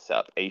they have to set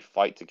up a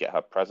fight to get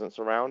her presence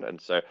around. And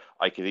so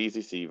I could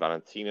easily see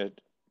Valentina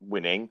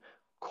winning,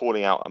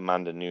 calling out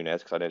Amanda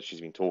Nunes, because I know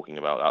she's been talking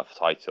about that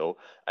title,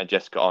 and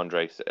Jessica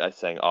Andre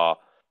saying,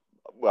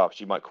 well,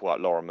 she might call out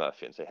Lauren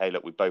Murphy and say, hey,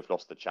 look, we both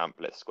lost the champ.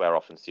 Let's square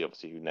off and see,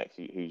 obviously,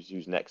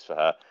 who's next for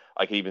her.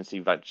 I could even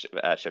see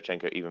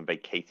Shevchenko even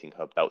vacating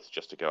her belts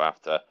just to go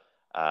after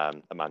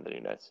Amanda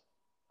Nunes.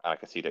 And I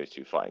can see those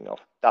two fighting off.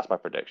 That's my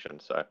prediction.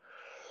 So,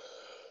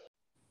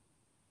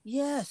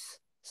 yes.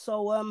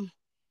 So,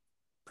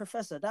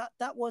 Professor,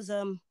 that was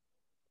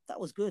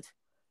good.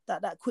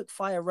 That quick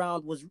fire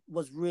round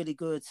was really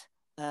good.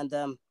 And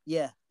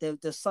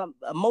there's some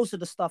most of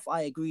the stuff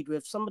I agreed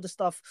with. Some of the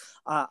stuff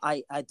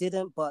I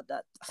didn't, but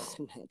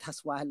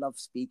that's why I love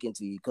speaking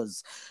to you,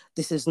 because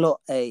this is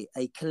not a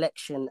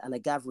collection and a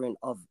gathering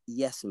of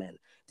yes men.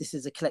 This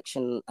is a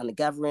collection and a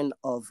gathering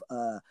of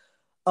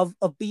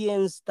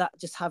beings that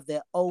just have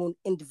their own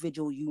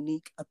individual,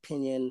 unique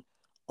opinion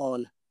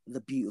on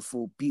the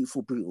beautiful,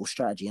 beautiful, brutal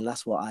strategy. And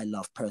that's what I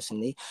love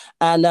personally.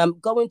 And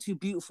going to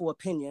beautiful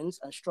opinions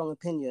and strong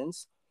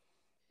opinions,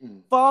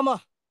 Farmer,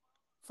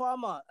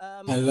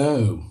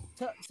 hello.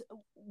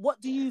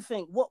 What do you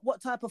think?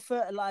 What type of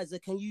fertilizer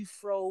can you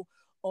throw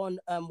on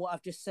what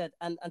I've just said?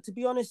 And to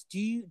be honest, do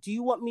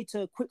you want me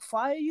to quick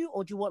fire you,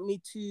 or do you want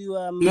me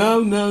to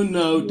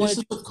No. This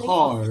is a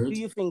card. Do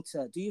you think,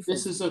 sir?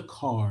 This is a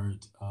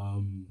card,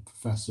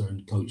 Professor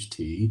and Coach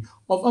T,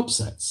 of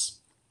upsets.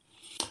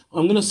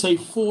 I'm going to say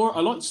 4. I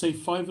like to say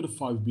 5 of the 5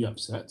 will be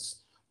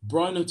upsets.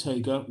 Brian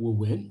Ortega will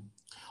win.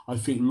 I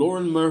think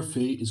Lauren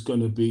Murphy is going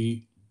to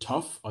be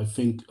tough. I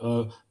think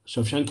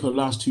Shevchenko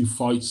last 2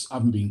 fights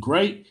haven't been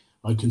great.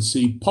 I can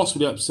see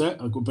possibly upset.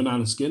 I've got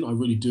banana skin. I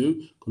really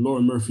do.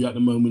 Lauren Murphy at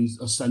the moment is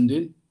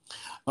ascending.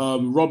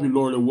 Robbie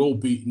Lawler will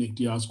beat Nick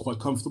Diaz quite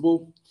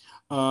comfortable.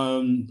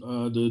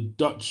 The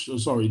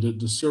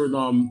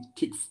Suriname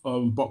kick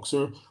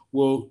boxer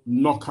will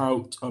knock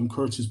out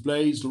Curtis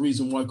Blaze. The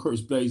reason why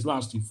Curtis Blaze's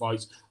last 2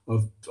 fights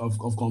have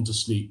gone to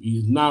sleep.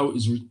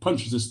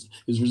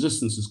 His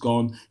resistance is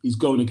gone. He's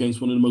going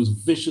against one of the most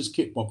vicious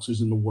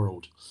kickboxers in the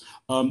world.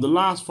 The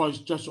last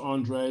fight, Jessica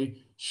Andre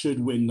should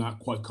win that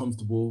quite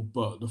comfortable,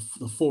 but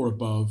the 4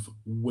 above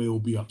will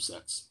be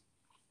upsets.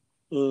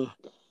 That's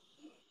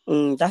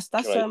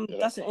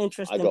an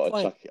interesting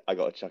point. I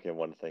got to chuck in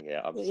one thing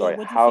here. I'm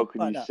sorry. How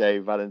can you say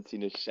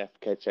Valentina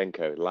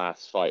Shevchenko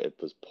last fight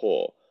was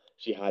poor?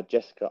 She had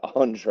Jessica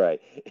Andre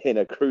in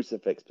a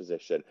crucifix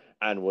position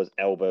and was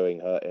elbowing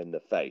her in the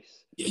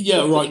face.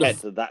 Yeah, right. To get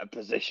to that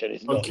position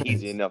is not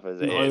easy enough as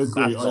it is.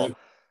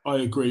 I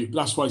agree.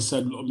 That's why I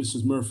said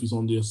Mrs. Murphy's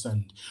on the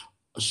ascend.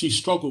 She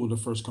struggled the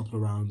first couple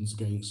of rounds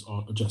against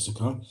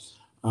Jessica.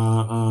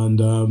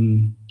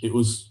 And it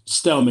was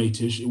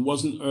stalemate-ish. It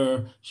wasn't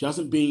her. She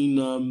hasn't been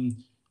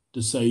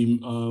the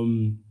same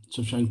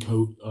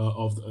Shevchenko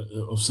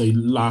of say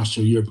last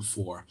year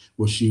before,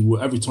 where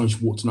every time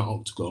she walked in that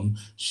octagon,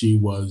 she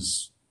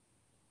was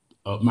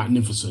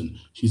magnificent.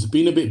 She's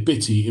been a bit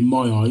bitty in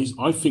my eyes.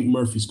 I think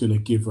Murphy's going to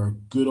give her a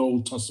good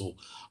old tussle,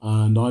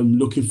 and I'm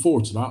looking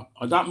forward to that.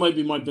 That might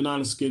be my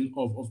banana skin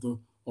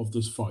of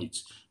this fight,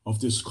 of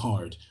this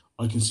card.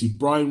 I can see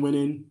Brian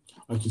winning.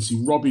 I can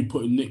see Robbie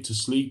putting Nick to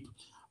sleep,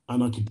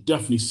 and I could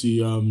definitely see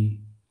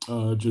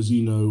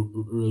Josino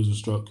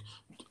Rosenstruck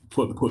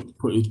putting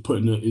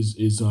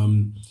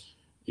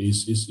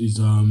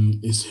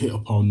his hit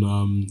upon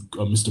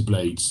Mr.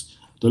 Blades.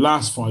 The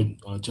last fight,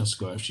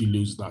 Jessica, if she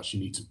loses that, she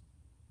needs to.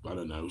 I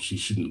don't know. She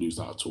shouldn't lose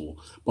that at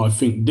all. But I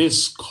think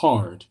this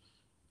card,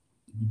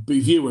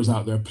 viewers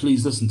out there,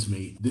 please listen to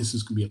me. This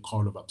is going to be a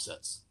card of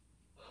upsets.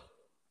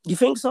 You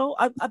think so?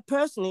 I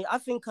personally, I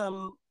think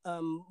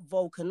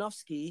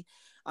Volkanovski,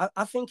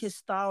 I think his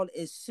style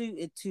is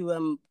suited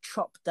to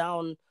chop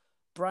down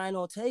Brian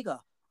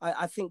Ortega.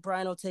 I think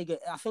Brian Ortega,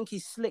 I think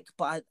he's slick,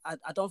 but I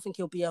don't think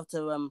he'll be able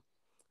to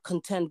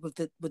contend with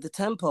the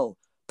tempo.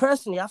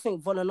 Personally, I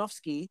think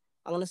Volkanovski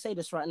I'm gonna say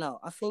this right now.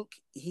 I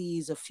think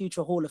he's a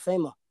future Hall of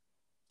Famer.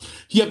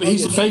 Yeah, but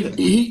he's the favorite.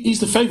 He's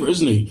the favorite,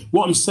 isn't he?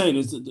 What I'm saying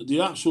is that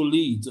the actual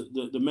lead,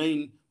 the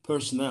main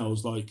personnel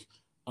is like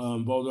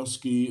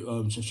Volkanovski,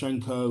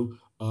 Shevchenko,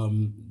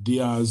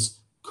 Diaz,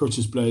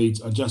 Curtis Blades,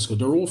 and Jessica.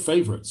 They're all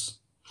favorites.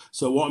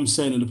 So what I'm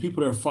saying, and the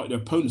people that are fighting, their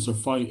opponents are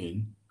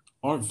fighting,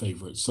 aren't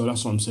favorites. So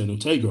that's why I'm saying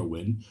Ortega will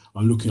win.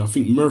 I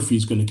think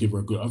Murphy's going to give her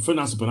a good. I think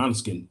that's a banana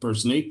skin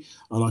personally,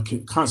 and I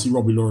can't see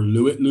Robbie Lawler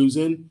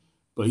losing,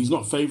 but he's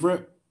not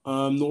favorite.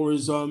 Nor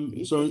is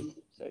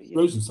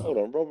Rosenstein. Hold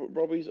on,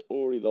 Robbie's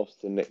already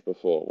lost to Nick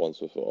once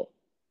before.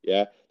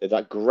 Yeah, there's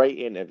that great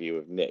interview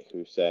with Nick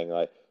who's saying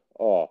like,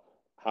 "Oh,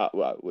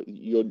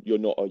 you're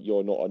not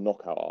a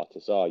knockout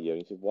artist, are you?"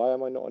 And he said, "Why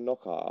am I not a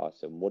knockout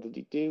artist?" And what did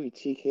he do? He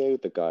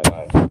TKO'd the guy.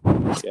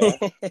 Yeah.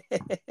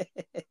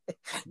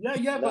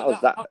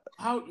 But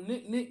how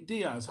Nick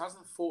Diaz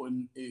hasn't fought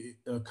in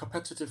a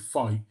competitive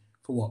fight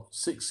for what,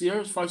 6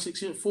 years, 5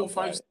 years,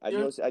 5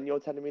 years? And you're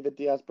telling me the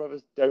Diaz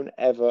brothers don't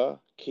ever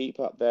keep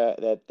up their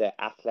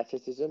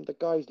athleticism? The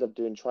guys love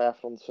doing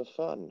triathlons for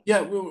fun.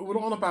 Yeah, we're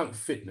not on about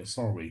fitness,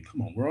 are we?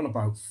 Come on, we're on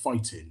about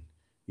fighting.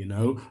 You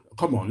know,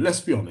 come on, let's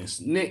be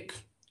honest. Nick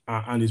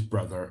and his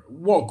brother,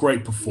 what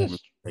great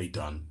performance they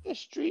done. They're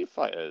street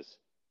fighters.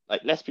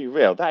 Like, let's be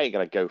real, that ain't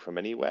gonna go from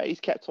anywhere. He's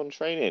kept on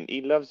training.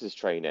 He loves his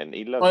training.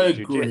 He loves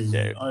his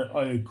jiu-jitsu.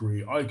 I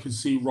agree. I can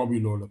see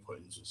Robbie Lawler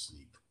putting him to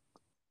sleep.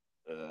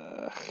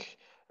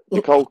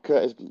 The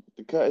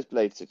Curtis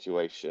Blade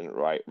situation,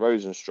 right?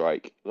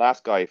 Rosenstrike,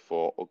 last guy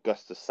for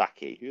Augustus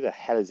Saki. Who the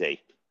hell is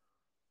he?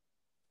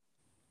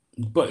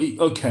 But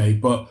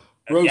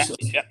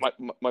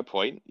my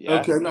point.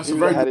 Yeah. Okay, that's a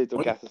very good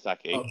point.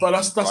 But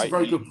that's right? A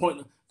very good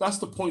point. That's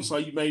the points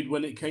that you made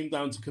when it came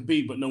down to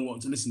Khabib, but no one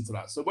wanted to listen to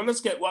that. So,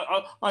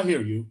 I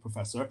hear you,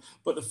 Professor.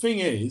 But the thing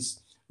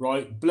is,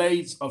 right?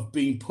 Blades have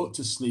been put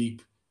to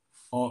sleep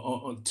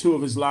on 2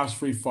 of his last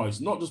 3 fights.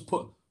 Not just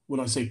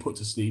when I say put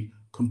to sleep,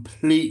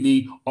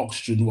 completely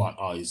oxygen white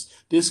eyes.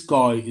 This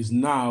guy is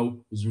now,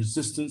 his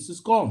resistance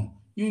is gone.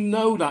 You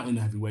know that in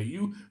heavyweight.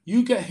 You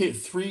get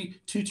hit 2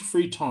 to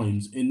 3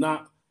 times in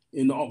the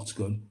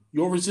octagon,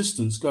 your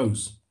resistance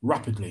goes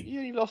rapidly.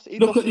 Yeah, he lost at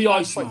the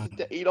Iceman.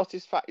 He lost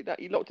his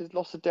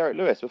loss to Derek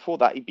Lewis. Before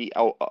that, he beat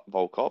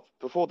Volkov.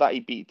 Before that,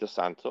 he beat Dos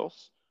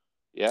Santos.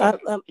 Yeah,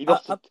 he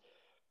lost.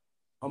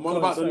 I'm on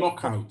about the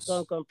knockouts.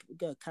 Go,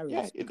 carry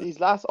on. His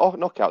last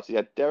knockouts, he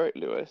had Derek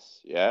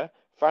Lewis. Yeah,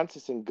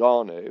 Francis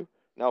Ngannou.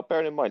 Now,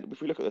 bearing in mind,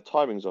 if we look at the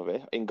timings of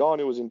it,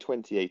 Ngannou was in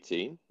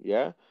 2018.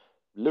 Yeah.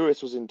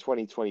 Lewis was in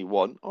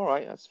 2021. All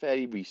right, that's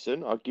fairly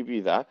recent. I'll give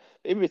you that.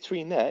 In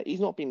between there, he's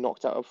not been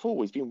knocked out at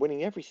all. He's been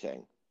winning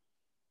everything.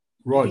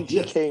 Right.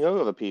 He's TKing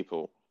other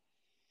people.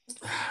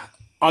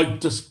 I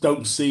just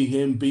don't see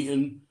him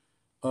beating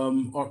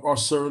our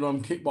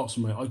Suriname kickboxer,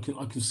 mate.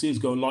 I can see he's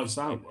going lights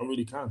out. I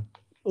really can.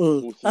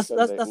 That's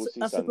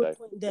a good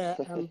point there.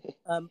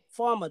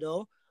 Farmer,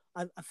 though,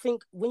 I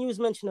think when you was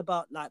mentioning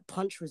about like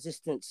punch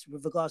resistance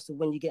with regards to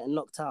when you're getting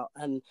knocked out,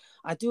 and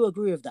I do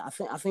agree with that. I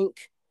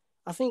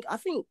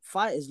think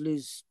fighters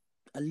lose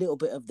a little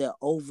bit of their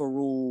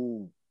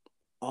overall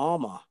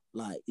armor.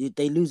 Like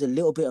they lose a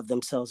little bit of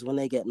themselves when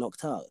they get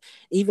knocked out,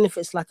 even if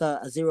it's like a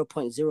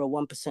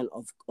 0.01%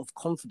 of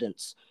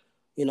confidence.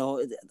 You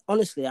know,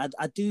 honestly, I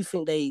do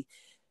think they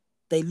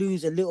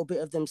lose a little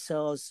bit of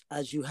themselves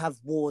as you have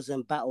wars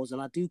and battles.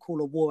 And I do call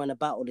a war and a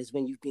battle is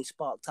when you've been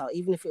sparked out,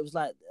 even if it was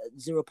like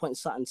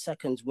 0.something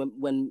seconds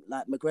when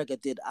like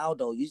McGregor did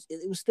Aldo.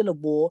 It was still a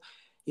war.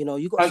 You know,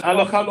 you got and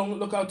look how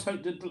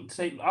it did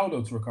take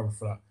Aldo to recover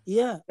for that.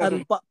 Yeah,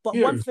 but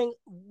one thing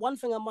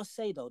I must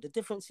say though, the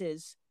difference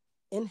is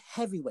in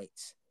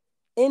heavyweights,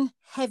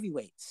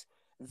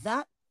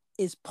 that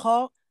is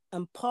part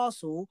and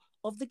parcel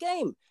of the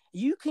game.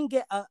 You can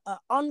get a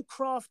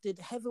uncrafted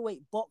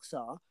heavyweight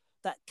boxer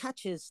that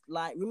catches,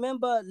 like,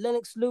 remember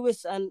Lennox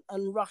Lewis and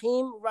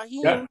Raheem?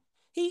 Yeah.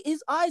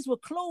 His eyes were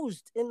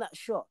closed in that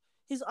shot.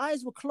 His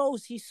eyes were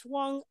closed. He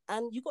swung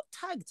and you got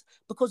tagged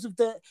because of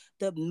the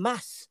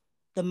mass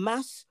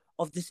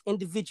of this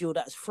individual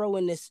that's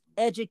throwing this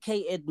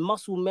educated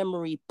muscle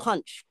memory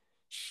punch.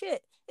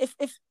 Shit. If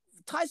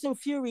Tyson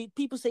Fury,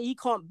 people say he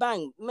can't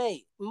bang,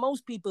 mate,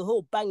 most people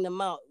he'll bang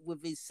them out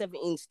with his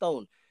 17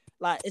 stone.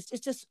 Like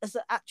it's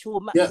an actual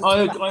match. Yeah,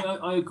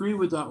 I agree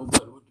with that.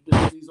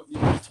 But these are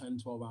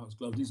 10-12 ounce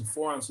gloves. These are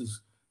 4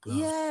 ounces.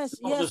 Yes.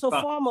 So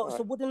Farmer,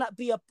 so wouldn't that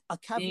be a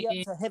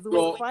caveat to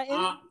heavyweight fighting?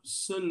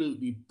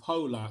 Absolutely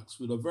polax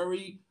with a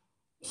very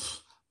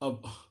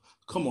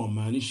come on,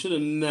 man. He should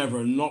have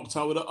never knocked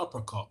out with an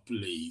uppercut,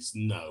 please.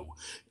 No.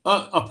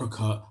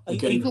 Uppercut. Are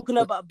you talking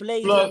about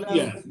Blade?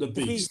 The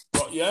beast.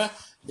 But yeah,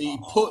 he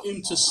put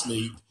him to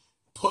sleep.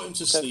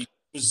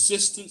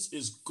 Resistance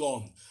is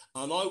gone.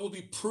 And I will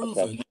be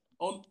proven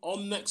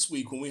on next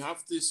week when we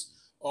have this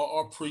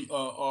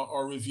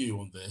our review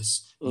on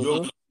this. Mm-hmm. You're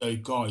going to say,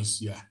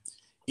 guys, yeah.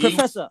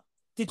 Professor,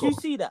 did you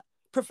see that?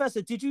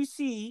 Professor, did you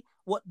see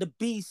what the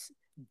beast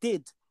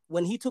did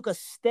when he took a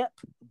step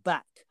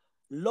back,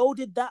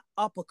 loaded that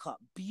uppercut,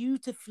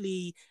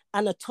 beautifully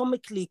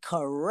anatomically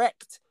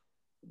correct,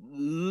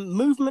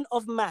 movement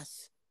of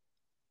mass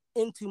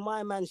into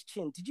my man's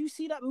chin. Did you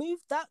see that move?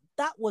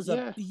 That was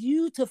a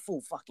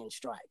beautiful fucking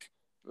strike.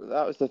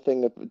 That was the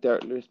thing of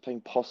Derek Lewis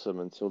playing possum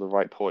until the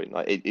right point.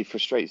 Like it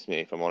frustrates me,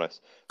 if I'm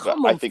honest.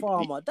 Come on,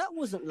 Farmer. That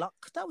wasn't luck.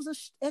 That was an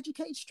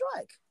educated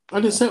strike. I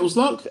didn't say it was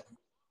luck.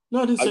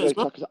 No, I didn't say it was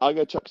luck. I'm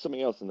going to chuck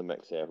something else in the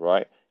mix here,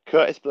 right?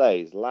 Curtis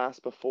Blades,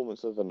 last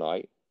performance of the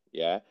night,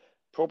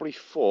 probably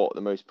fought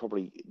the most I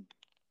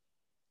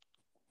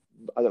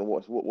don't know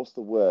what's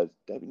the word.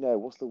 No,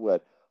 what's the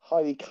word?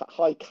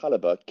 High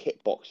caliber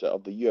kickboxer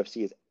of the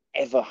UFC has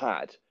ever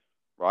had,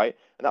 right?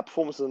 And that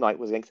performance of the night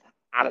was against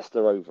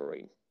Alistair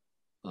Overeem.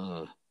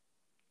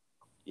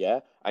 Yeah,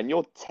 and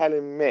you're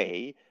telling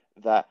me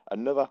that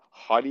another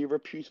highly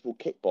reputable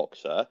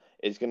kickboxer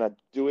is going to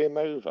do him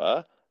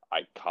over?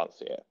 I can't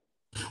see it.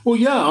 Well,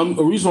 yeah,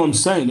 the reason I'm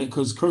saying it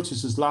because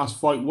Curtis's last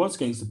fight was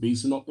against the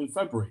Beast and not in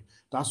February.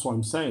 That's why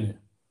I'm saying it.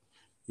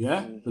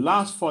 Yeah, the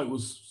last fight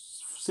was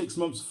 6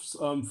 months,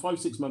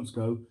 5-6 months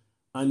ago,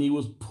 and he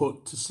was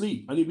put to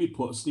sleep, and he'll be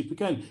put to sleep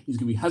again. He's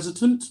going to be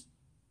hesitant.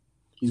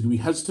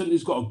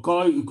 He's got a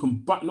guy who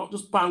can not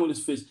just bang with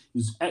his fist.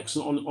 He's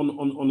excellent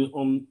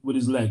on with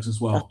his legs as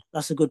well.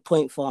 That's a good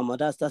point, Farmer.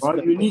 That's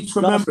right. You need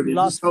to remember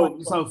this.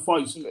 This how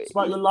fights. It's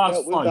like your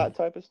last fight. That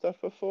type of stuff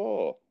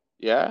before.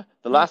 Yeah,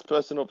 the last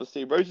person,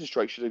 obviously,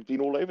 Rosenstrike should have been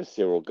all over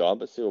Cyril Gane,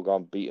 but Cyril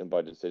Gane beat him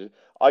by decision.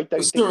 I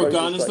don't think Cyril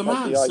Gane is the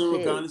man.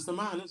 Cyril Gane is the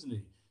man, isn't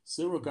he?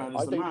 Cyril Gane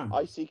is the man.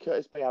 I see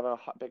Curtis Blades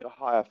having a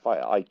higher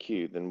fighter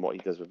IQ than what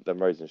he does with the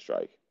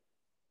Rosenstrike.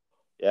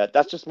 Yeah,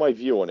 that's just my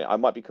view on it. I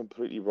might be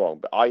completely wrong,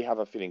 but I have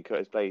a feeling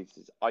Curtis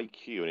Blades'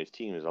 IQ and his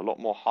team is a lot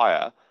more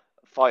higher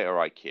fighter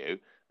IQ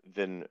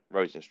than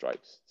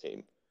Rosenstrike's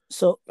team.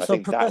 I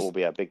think that will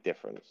be a big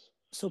difference.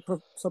 So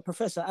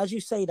Professor, as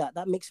you say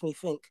that makes me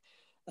think.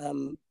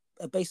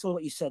 Based on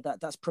what you said,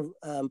 that's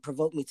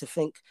provoked me to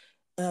think.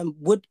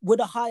 Would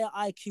a higher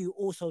IQ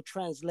also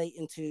translate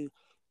into,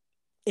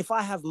 if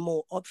I have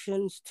more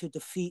options to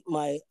defeat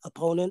my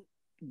opponent,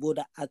 would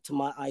I add to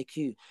my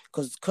IQ?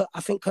 Because I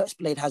think Curtis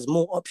Blades has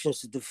more options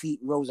to defeat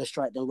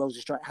Rosenstrike than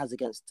Rosenstrike has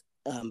against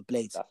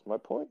Blades. That's my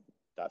point.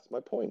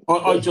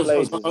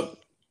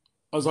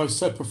 As I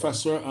said,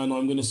 Professor, and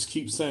I'm going to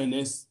keep saying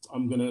this,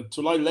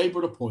 till I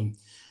labour the point.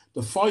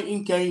 The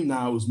fighting game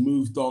now has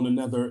moved on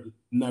another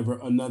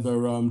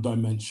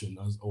dimension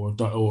or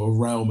a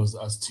realm,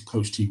 as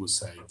Coach T would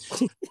say,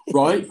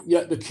 right?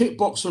 Yeah, the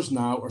kickboxers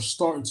now are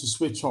starting to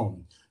switch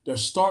on. They're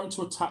starting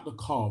to attack the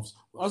calves.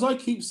 As I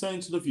keep saying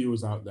to the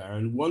viewers out there,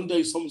 and one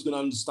day someone's going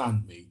to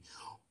understand me,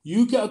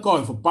 you get a guy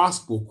off a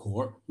basketball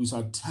court who's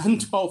had 10,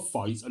 12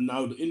 fights and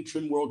now the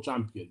interim world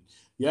champion.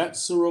 Yeah,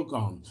 Cyril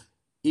Gane.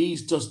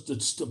 He's just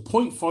the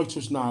point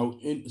fighters now,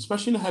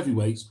 especially in the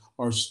heavyweights,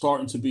 are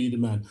starting to be the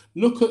men.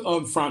 Look at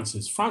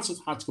Francis.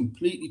 Francis had to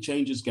completely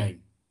change his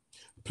game.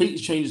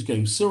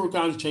 Cyril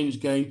Gane's changed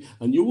his game,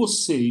 and you will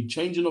see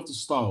changing of the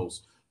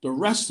styles. The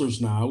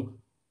wrestlers now,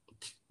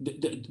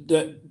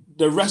 the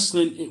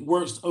wrestling, it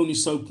works only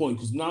so point,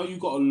 because now you've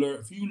got to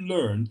learn. If you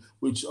learn,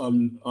 which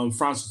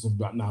Francis have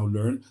now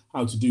learned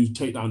how to do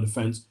takedown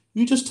defense,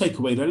 you just take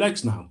away their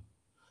legs now.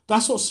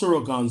 That's what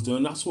Cyril Gane's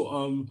doing. That's what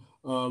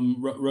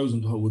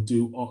Rosenthal will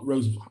do.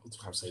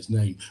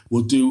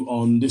 Will do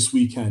on this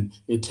weekend.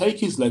 He'll take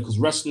his leg, because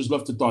wrestlers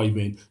love to dive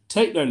in,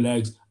 take their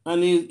legs,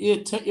 and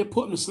he'll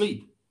put them to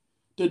sleep.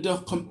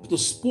 The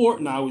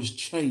sport now has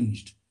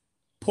changed.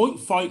 Point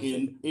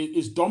fighting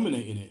is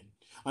dominating it,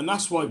 and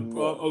that's why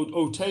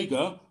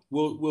Ortega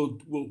will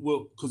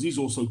because he's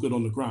also good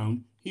on the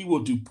ground. He will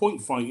do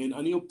point fighting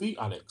and he'll beat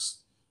Alex.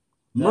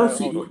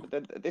 Murphy.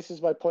 This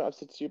is my point. I've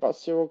said to you about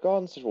Cyril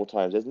Gane several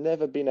times. There's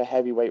never been a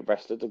heavyweight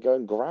wrestler to go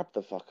and grab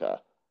the fucker.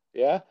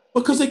 Yeah,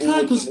 because they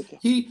can't. Because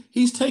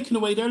he's taken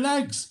away their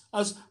legs.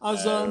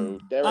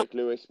 Derek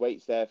Lewis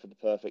waits there for the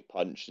perfect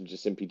punch and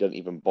just simply doesn't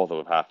even bother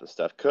with half the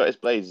stuff. Curtis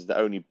Blades is the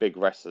only big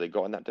wrestler they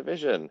got in that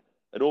division,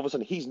 and all of a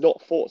sudden he's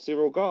not fought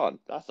Cyril Gane.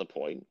 That's the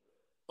point.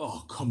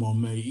 Oh, come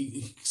on,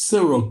 mate.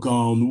 Cyril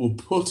Gane will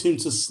put him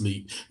to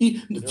sleep.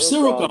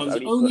 Cyril Gane's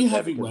the only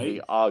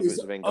heavyweight.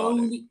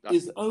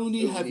 Is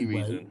only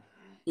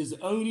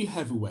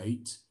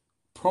heavyweight.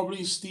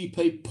 Probably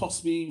Stipe,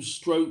 possibly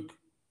Stroke.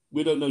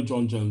 We don't know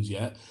John Jones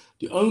yet.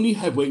 The only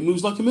heavyweight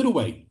moves like a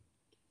middleweight.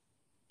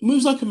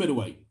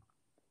 The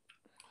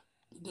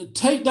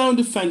takedown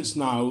defense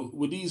now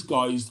with these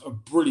guys are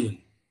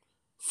brilliant.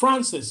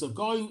 Francis, a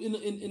guy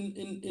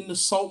in the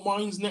salt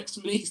mines next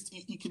to me,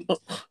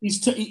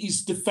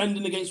 he's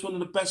defending against one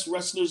of the best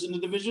wrestlers in the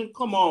division.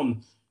 Come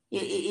on,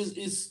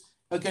 is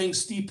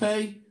against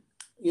Stipe.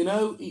 You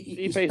know,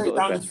 Stipe's not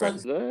the best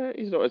wrestler.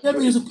 He's not.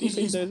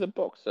 He's a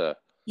boxer.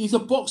 He's a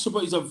boxer,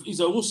 but he's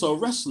also a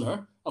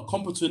wrestler, a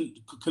competent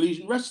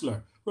collegiate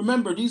wrestler.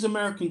 Remember, these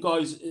American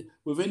guys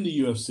within the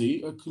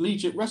UFC are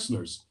collegiate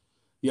wrestlers.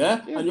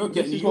 Yeah, and you're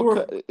getting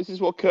this is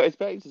what Curtis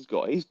Blades has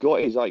got. He's got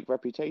his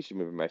reputation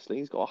within wrestling.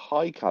 He's got a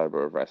high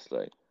caliber of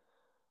wrestling.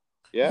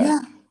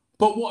 Yeah.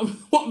 But what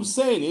I'm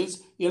saying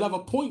is, you'll have a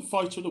point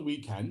fighter the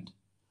weekend,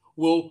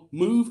 will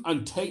move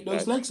and take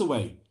those legs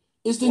away.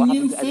 It's the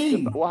new happened to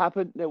thing. What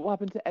happened? No, what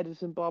happened to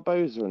Edison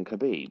Barboza and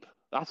Khabib?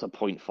 That's a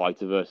point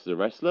fighter versus a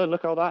wrestler.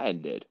 Look how that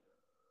ended.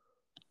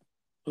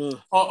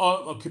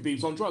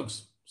 Khabib's on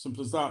drugs.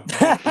 Simple as that.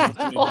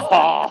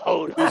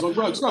 Hold He's on. on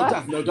drugs.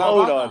 No, no doubt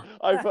Hold about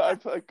on. that. I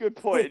put a good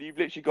point, and you've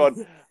literally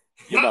gone.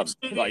 Your mum.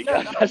 Absolutely.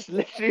 Like that's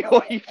literally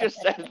what you just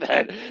said.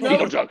 Then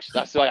he's on drugs.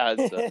 That's my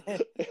answer.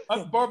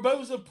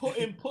 Barboza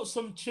put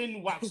some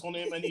chin wax on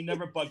him, and he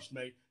never budged,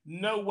 mate.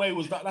 No way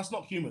was that. That's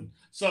not human.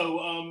 So,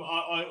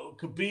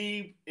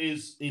 Khabib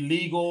is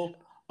illegal.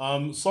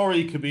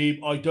 Sorry,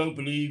 Khabib. I don't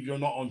believe you're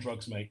not on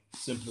drugs, mate.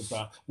 Simple as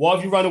that. Why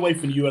have you run away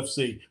from the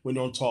UFC when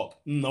you're on top?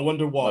 I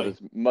wonder why.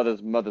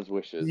 Mother's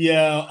wishes.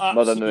 Yeah, absolutely.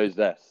 Mother knows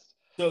best.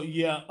 So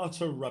yeah,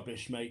 utter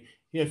rubbish, mate.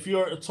 Yeah, if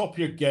you're at the top of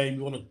your game,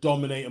 you want to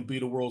dominate and be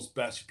the world's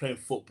best, you're playing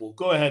football.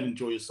 Go ahead and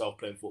enjoy yourself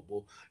playing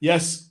football.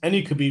 Yes,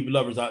 any Khabib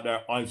lovers out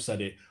there, I've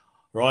said it,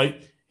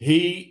 right?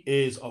 He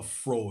is a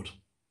fraud.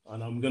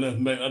 And I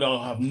don't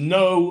have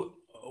no,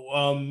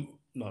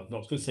 no, I was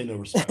going to say no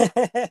respect.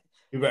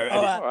 You better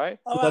edit. All right.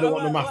 I don't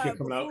want the mafia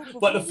coming out.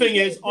 But the thing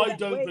is, I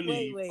don't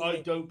believe.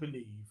 I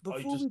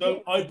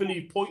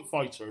believe point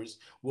fighters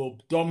will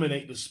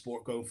dominate the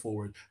sport going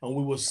forward, and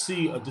we will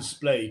see a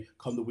display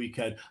come the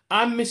weekend.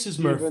 And Mrs.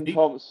 Murphy,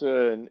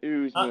 Thompson,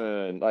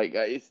 Usman,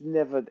 it's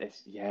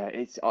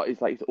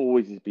like it's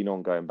always been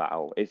ongoing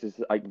battle. It's this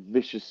like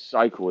vicious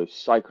cycle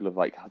of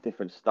like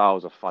different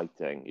styles of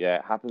fighting. Yeah,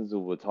 it happens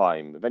all the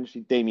time.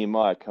 Eventually, Damian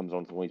Maia comes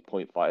onto one of these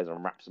point fighters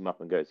and wraps him up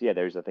and goes, "Yeah,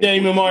 there's a thing."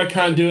 Damian Maia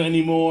can't do it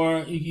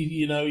anymore.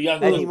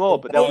 Anymore,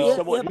 but there was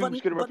someone who was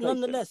going to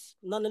replace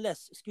him.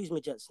 Nonetheless, excuse me,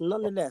 Jets.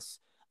 Nonetheless,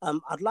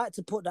 I'd like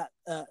to put that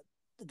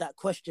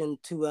question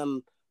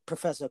to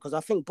Professor, because I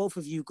think both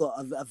of you got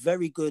a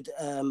very good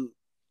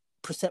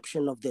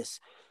perception of this.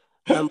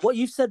 What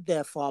you said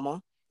there,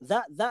 Farmer,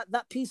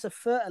 that piece of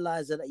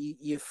fertilizer that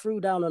you threw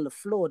down on the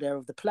floor there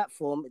of the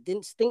platform, it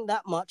didn't stink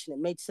that much, and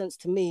it made sense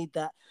to me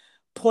that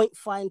point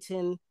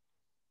fighting,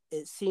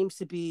 it seems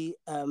to be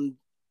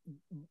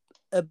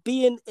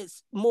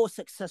it's more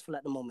successful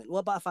at the moment. What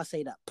about if I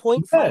say that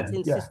point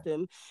fighting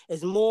system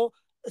is more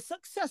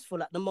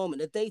successful at the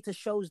moment? The data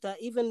shows that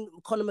even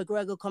Conor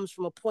McGregor comes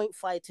from a point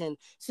fighting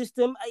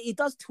system. He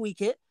does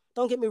tweak it.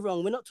 Don't get me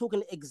wrong. We're not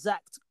talking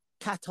exact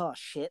Qatar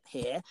shit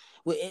here.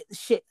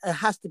 It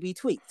has to be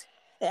tweaked.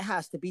 It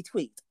has to be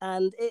tweaked,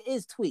 and it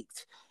is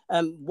tweaked.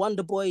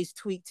 Wonder Boy's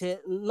tweaked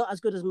it. Not as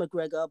good as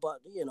McGregor, but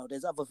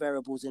there's other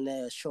variables in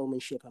there,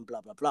 showmanship and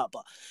blah blah blah.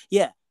 But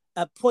yeah,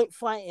 point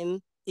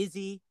fighting,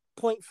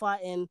 point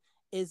fighting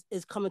is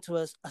coming to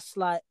us a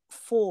slight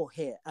 4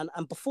 here,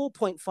 and before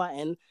point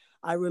fighting,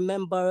 I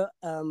remember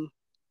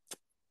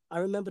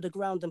the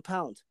ground and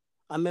pound.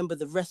 I remember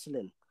the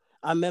wrestling.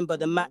 I remember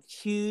the Matt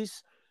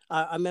Hughes.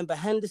 I remember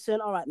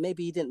Henderson. All right,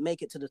 maybe he didn't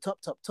make it to the top,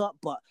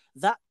 but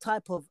that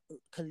type of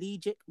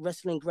collegiate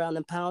wrestling ground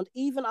and pound.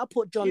 Even I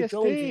put John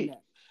Jones in there.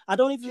 I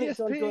don't even think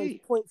John Jones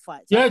point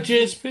fights. Yeah,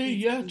 GSP.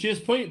 Yeah,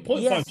 GSP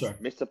point fighter.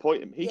 Mr.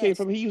 Point. He came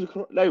from. He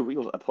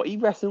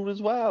wrestled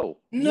as well.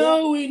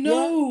 No, he did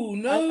do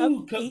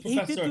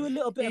a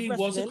little bit of wrestling.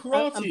 He was a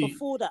karate. And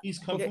before that, he's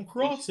come from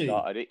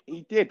karate.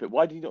 He did, but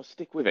why did he not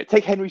stick with it?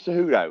 Take Henry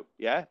Cejudo.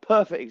 Yeah,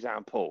 perfect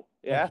example.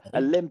 Yeah, okay.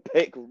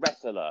 Olympic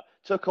wrestler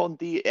took on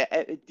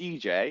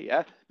DJ.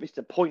 Yeah,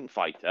 Mr. Point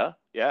Fighter.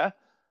 Yeah,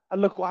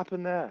 and look what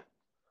happened there.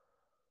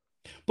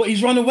 But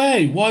he's run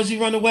away. Why has he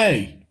run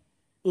away?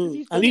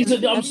 I'm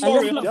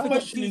sorry, I'm not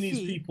questioning DC.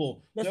 These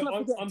people.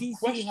 I'm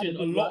questioning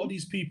a lot of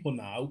these people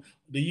now.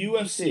 The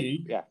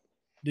UFC,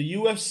 the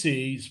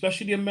UFC,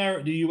 especially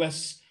the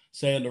US,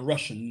 say, and the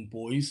Russian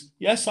boys.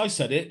 Yes, I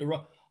said it.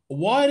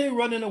 Why are they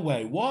running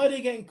away? Why are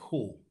they getting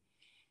caught?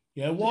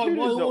 Yeah, why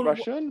not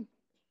Russian?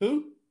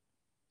 Who?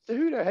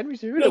 Cejudo, Henry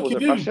Cejudo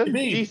wasn't Russian.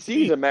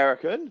 DC's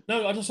American.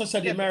 No, I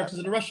said the Americans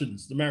and the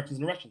Russians. The Americans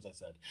and the Russians.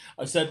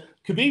 I said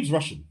Khabib's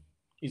Russian.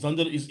 He's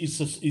under.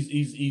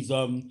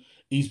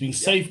 He's being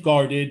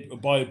safeguarded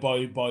by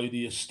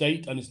the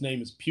estate, and his name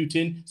is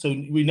Putin. So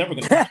we're never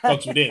going to catch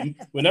drugs with him.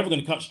 We're never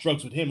going to catch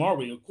drugs with him, are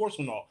we? Of course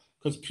we're not,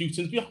 because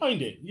Putin's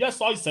behind it.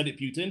 Yes, I said it,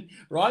 Putin,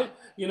 right?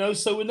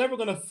 So we're never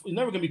going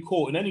to be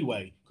caught in any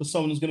way, because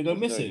someone's going to go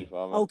missing.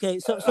 Okay,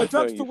 so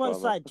drugs to one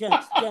side,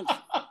 gents,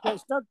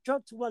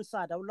 drugs to one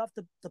side. I would love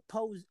to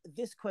pose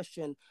this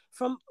question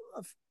from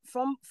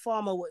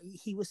Farmer. What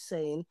he was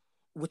saying,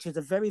 which is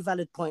a very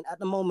valid point. At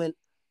the moment,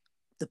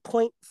 the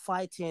point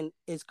fighting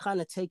is kind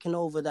of taking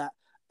over that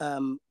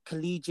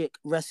collegiate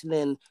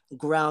wrestling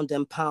ground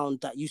and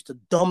pound that used to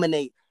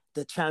dominate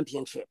the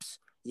championships.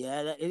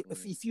 Yeah,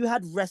 if you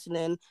had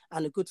wrestling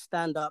and a good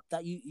stand-up,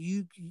 that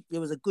you there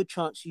was a good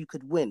chance you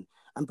could win.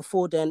 And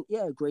before then,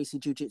 Gracie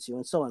Jiu-Jitsu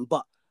and so on.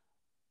 But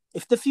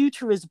if the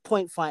future is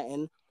point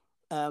fighting,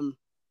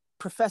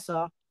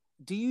 Professor,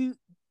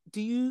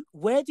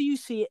 where do you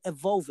see it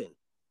evolving?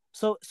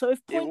 So if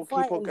It will point keep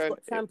on fighting's going.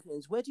 got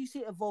champions, where do you see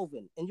it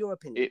evolving, in your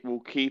opinion? It will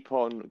keep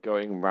on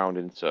going round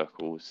in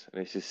circles,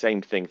 and it's the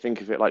same thing.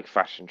 Think of it like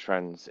fashion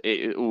trends.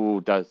 It all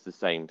does the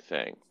same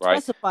thing,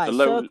 right? Specify The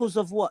low circles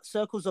of what?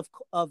 Circles of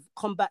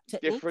combat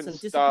techniques different and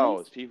disciplines?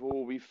 styles. People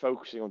will be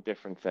focusing on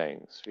different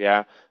things.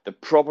 Yeah. The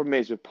problem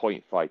is with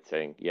point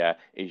fighting. Yeah,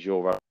 is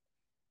your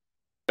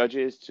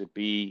judges to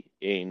be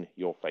in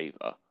your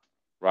favor,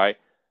 right?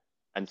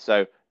 And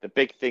so the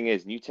big thing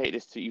is, and you take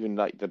this to even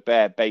like the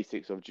bare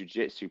basics of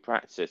jiu-jitsu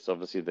practice,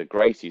 obviously the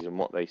Gracies and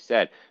what they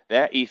said,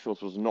 their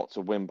ethos was not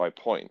to win by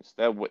points.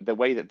 The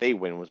way that they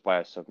win was by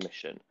a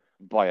submission,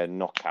 by a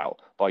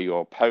knockout, by your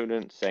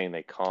opponent saying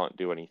they can't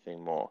do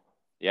anything more.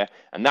 Yeah,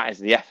 and that is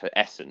the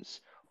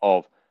essence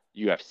of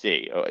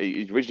UFC.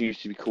 It originally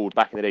used to be called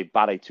back in the day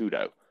Vale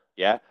Tudo.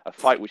 Yeah, a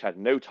fight which had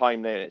no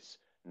time limits,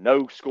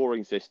 no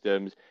scoring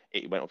systems.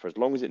 It went on for as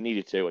long as it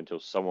needed to until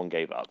someone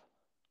gave up.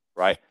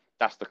 Right?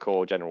 That's the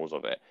core generals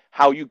of it.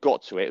 How you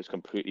got to it was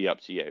completely up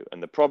to you.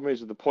 And the problem is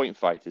with the point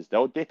fighters,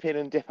 they'll dip in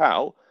and dip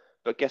out.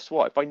 But guess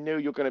what? If I knew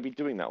you're going to be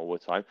doing that all the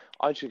time,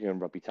 I'm just going to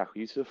rugby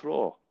tackle you to the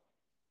floor.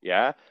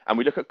 Yeah? And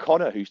we look at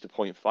Conor, who used to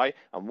point fight,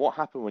 and what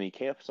happened when he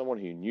came up with someone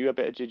who knew a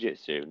bit of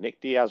jiu-jitsu. Nate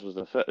Diaz was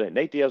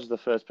the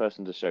first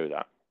person to show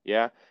that.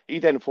 Yeah? He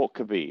then fought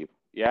Khabib.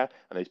 Yeah?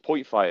 And those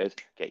point fighters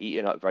get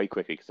eaten up very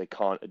quickly because they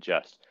can't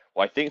adjust.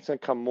 What I think is going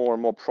to come more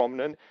and more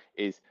prominent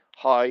is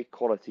high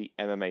quality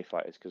MMA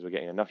fighters, because we're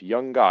getting enough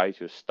young guys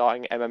who are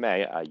starting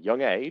MMA at a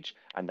young age,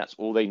 and that's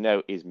all they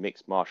know is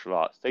mixed martial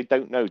arts. They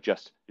don't know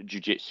just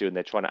jiu-jitsu and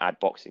they're trying to add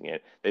boxing in.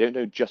 They don't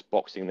know just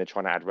boxing and they're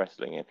trying to add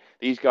wrestling in.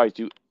 These guys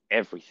do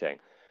everything.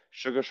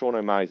 Sugar Sean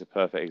O'Malley is a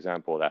perfect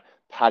example of that.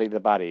 Paddy the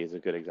Baddy is a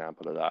good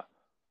example of that.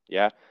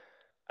 Yeah.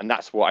 And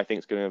that's what I think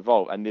is going to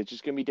evolve. And there's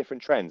just going to be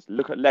different trends.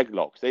 Look at leg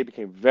locks. They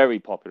became very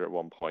popular at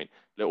one point.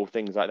 Little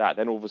things like that.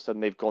 Then all of a sudden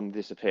they've gone and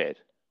disappeared.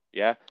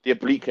 Yeah, the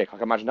oblique kick. I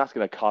can imagine that's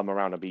going to come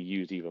around and be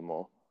used even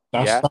more.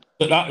 That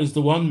is the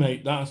one,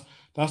 mate.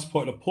 That's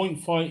part of the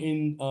point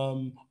fighting.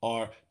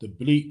 Or the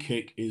oblique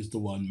kick is the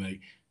one, mate.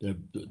 They're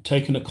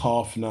taking a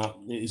calf now.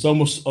 It's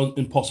almost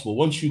impossible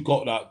once you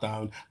got that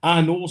down,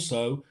 and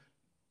also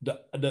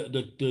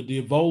the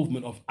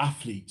involvement of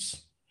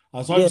athletes.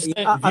 As I've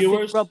said,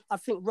 viewers. I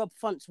think Rob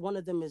Funt's one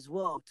of them as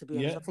well. To be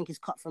honest, I think he's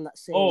cut from that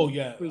same.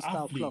 Freestyle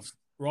athletes, cloth.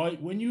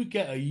 right? When you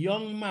get a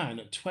young man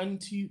at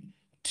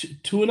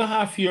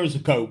 2.5 years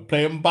ago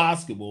playing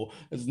basketball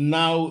is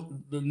now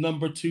the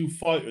number 2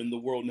 fighter in the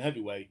world in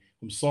heavyweight.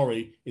 I'm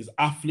sorry, is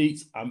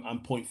athletes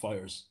and point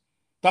fighters.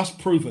 That's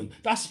proven.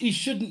 He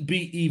shouldn't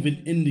be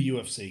even in the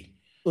UFC.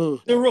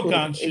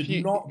 Durogan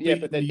should not be. Yeah,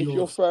 but then if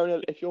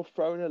you're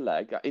throwing a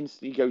leg, that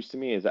instantly goes to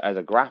me as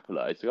a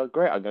grappler. It's like,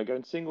 great, I'm going to go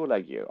and single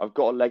leg you. I've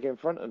got a leg in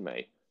front of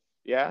me.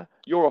 Yeah,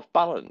 you're off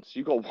balance.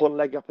 You got one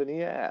leg up in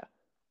the air.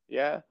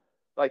 Yeah.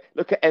 Like,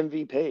 look at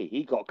MVP.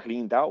 He got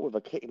cleaned out with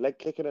a leg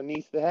kick and a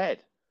knee to the head.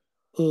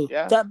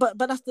 Yeah, but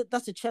that's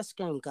the chess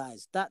game,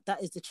 guys. That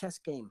is the chess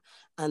game,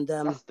 and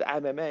that's the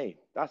MMA.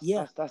 That's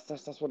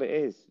what it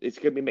is. It's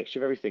gonna be a mixture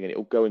of everything, and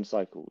it'll go in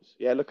cycles.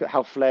 Yeah, look at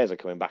how flares are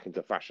coming back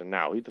into fashion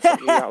now. Who the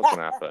fuck knew that was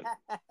gonna happen?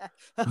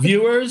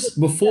 Viewers,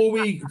 before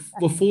we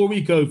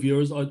go,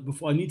 viewers,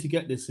 I need to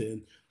get this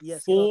in.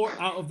 Yes, 4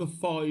 out of the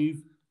 5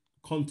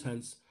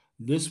 contents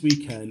this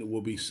weekend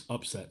will be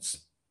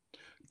upsets.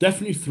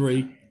 Definitely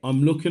 3.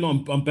 I'm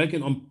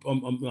begging. I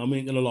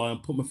ain't gonna lie. I'm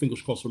putting my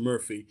fingers crossed for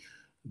Murphy.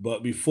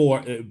 But before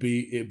it'd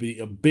be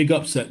a big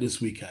upset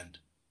this weekend.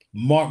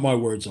 Mark my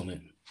words on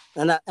it.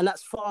 And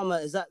that's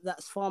Farmer.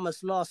 That's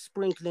Farmer's last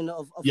sprinkling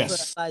of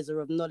fertilizer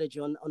of knowledge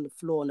on the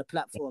floor on the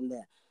platform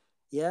there.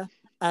 Yeah.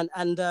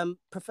 And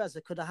Professor,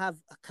 can I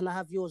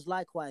have yours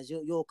likewise?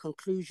 Your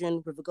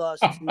conclusion with regards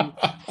to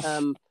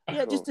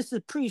just this is a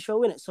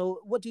pre-show, innit?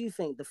 So what do you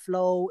think? The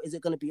flow, is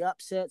it going to be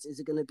upsets? Is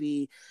it going to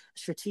be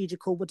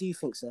strategical? What do you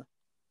think, sir?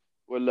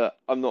 Well, look,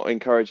 I'm not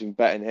encouraging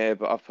betting here,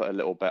 but I've put a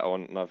little bet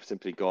on, and I've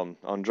simply gone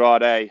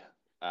Andrade,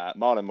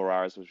 Marlon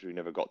Moraes, which we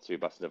never got to,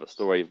 but that's another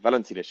story.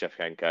 Valentina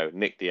Shevchenko,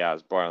 Nick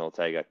Diaz, Brian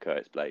Ortega,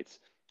 Curtis Blades.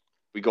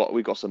 We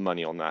got some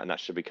money on that, and that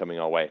should be coming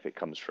our way if it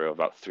comes through.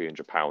 About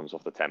 £300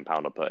 off the £10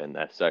 I put in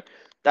there. So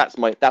that's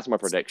my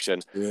prediction.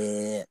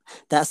 Yeah,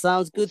 that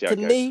sounds good to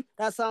me.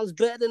 That sounds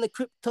better than the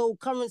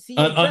cryptocurrency.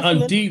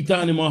 And deep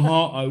down in my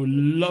heart, I would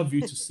love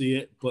you to see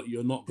it, but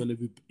you're not going to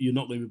be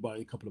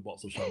buying a couple of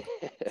bottles of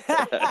champagne.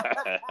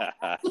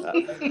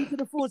 You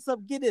can afford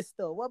some Guinness,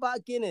 though. What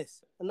about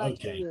Guinness? A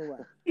Nigerian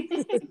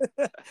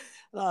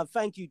one.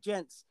 Thank you,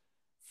 gents.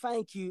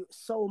 Thank you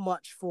so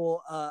much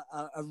for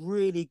a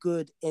really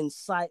good,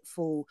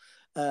 insightful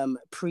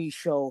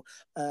pre-show.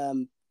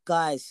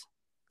 Guys,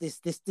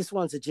 this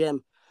one's a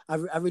gem.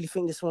 I really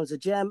think this one's a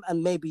gem,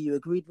 and maybe you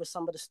agreed with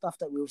some of the stuff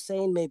that we were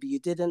saying, maybe you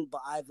didn't,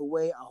 but either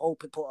way, I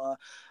hope it put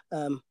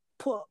a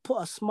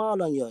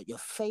smile on your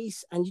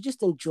face, and you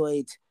just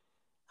enjoyed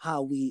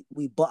how we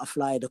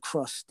butterflied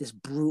across this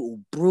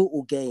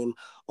brutal game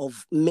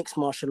of mixed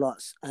martial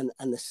arts and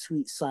the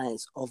sweet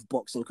science of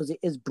boxing, because it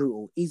is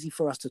brutal. Easy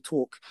for us to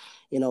talk,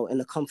 in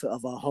the comfort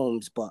of our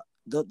homes, but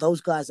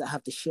those guys that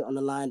have the shit on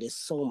the line, there's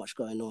so much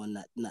going on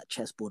in that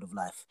chessboard of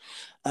life.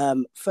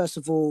 First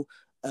of all,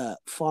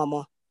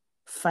 Farmer,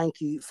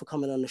 thank you for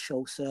coming on the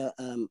show, sir.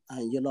 And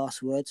your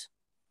last words.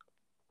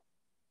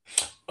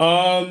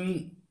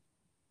 I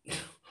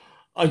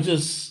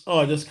just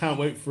can't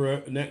wait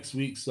for next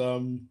week's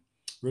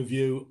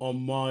review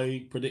on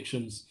my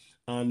predictions.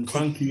 And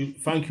thank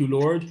you,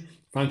 Lord,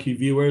 thank you,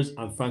 viewers,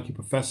 and thank you,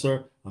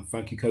 Professor, and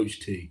thank you, Coach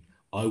T.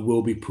 I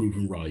will be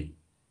proven right.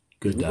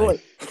 Good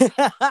day.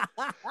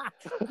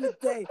 Good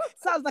day.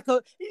 Sounds like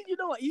you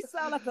know what? You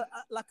sound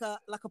like a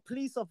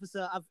police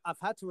officer. I've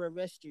had to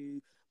arrest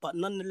you, but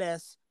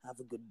nonetheless, have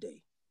a good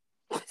day.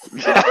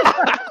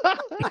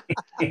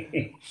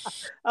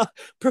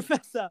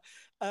 Professor,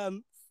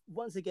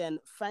 once again,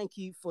 thank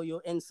you for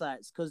your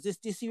insights, because this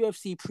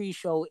UFC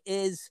pre-show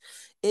is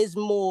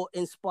more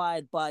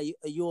inspired by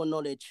your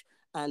knowledge,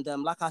 and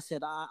like I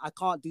said, I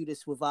can't do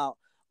this without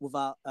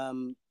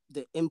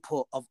the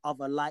input of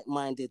other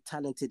like-minded,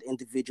 talented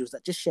individuals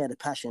that just share the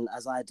passion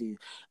as I do.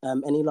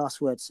 Any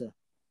last words, sir?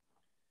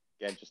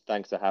 Again, just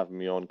thanks for having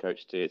me on,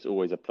 Coach T. It's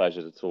always a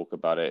pleasure to talk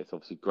about it. It's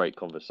obviously great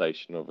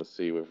conversation,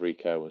 obviously, with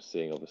Rico. We're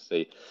seeing,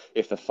 obviously,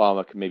 if the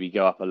farmer can maybe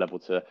go up a level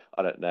to,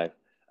 I don't know,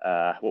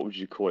 what would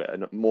you call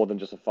it? More than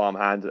just a farm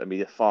hand, I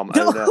mean, a farm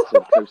owner,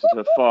 to closer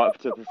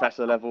to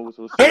professor levels.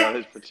 We'll see how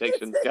his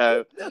predictions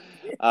go.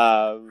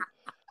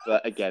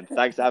 But again,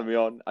 thanks for having me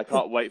on. I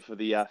can't wait for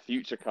the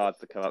future cards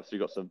to come up. So we've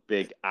got some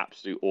big,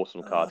 absolute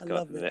awesome cards coming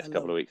up in the next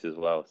couple of weeks as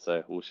well.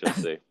 So we shall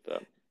see.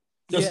 But...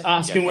 Just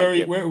asking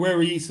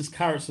where he eats his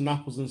carrots and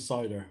apples and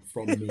cider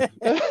from me.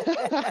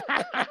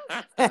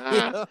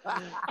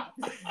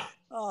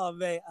 Oh,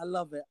 mate, I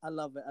love it.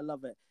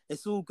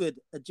 It's all good.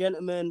 A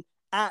gentleman,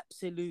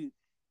 absolute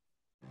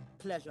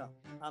pleasure.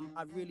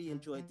 I really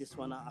enjoyed this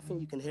one. I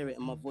think you can hear it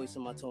in my voice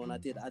and my tone. I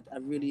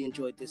really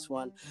enjoyed this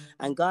one.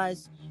 And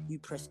guys, you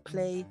pressed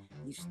play.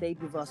 You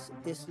stayed with us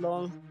this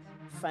long.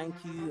 Thank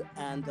you,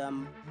 and I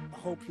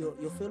hope you're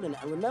feeling it.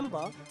 And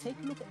remember, take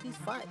a look at these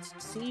fights.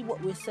 See what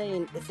we're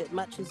saying, if it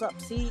matches up.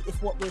 See if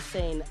what we're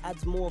saying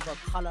adds more of a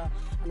color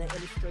and an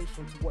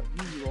illustration to what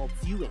you are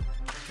viewing,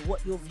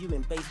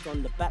 based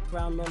on the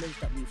background knowledge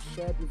that we've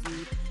shared with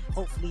you.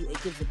 Hopefully,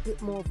 it gives a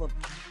bit more of a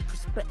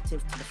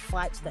perspective to the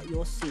fights that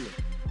you're seeing.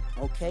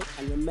 Okay,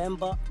 and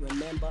remember,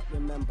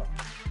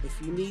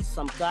 if you need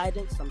some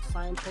guidance, some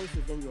signposts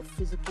within your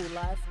physical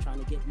life,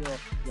 trying to get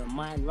your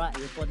mind right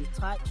and your body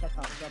tight, check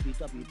out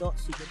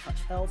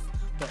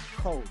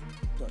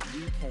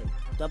www.secrettouchhealth.co.uk.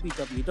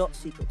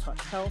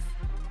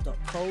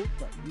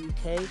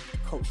 www.secrettouchhealth.co.uk.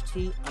 Coach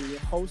T, I'm your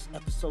host,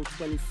 episode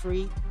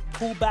 23.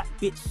 Pull back,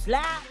 bitch,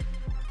 slap.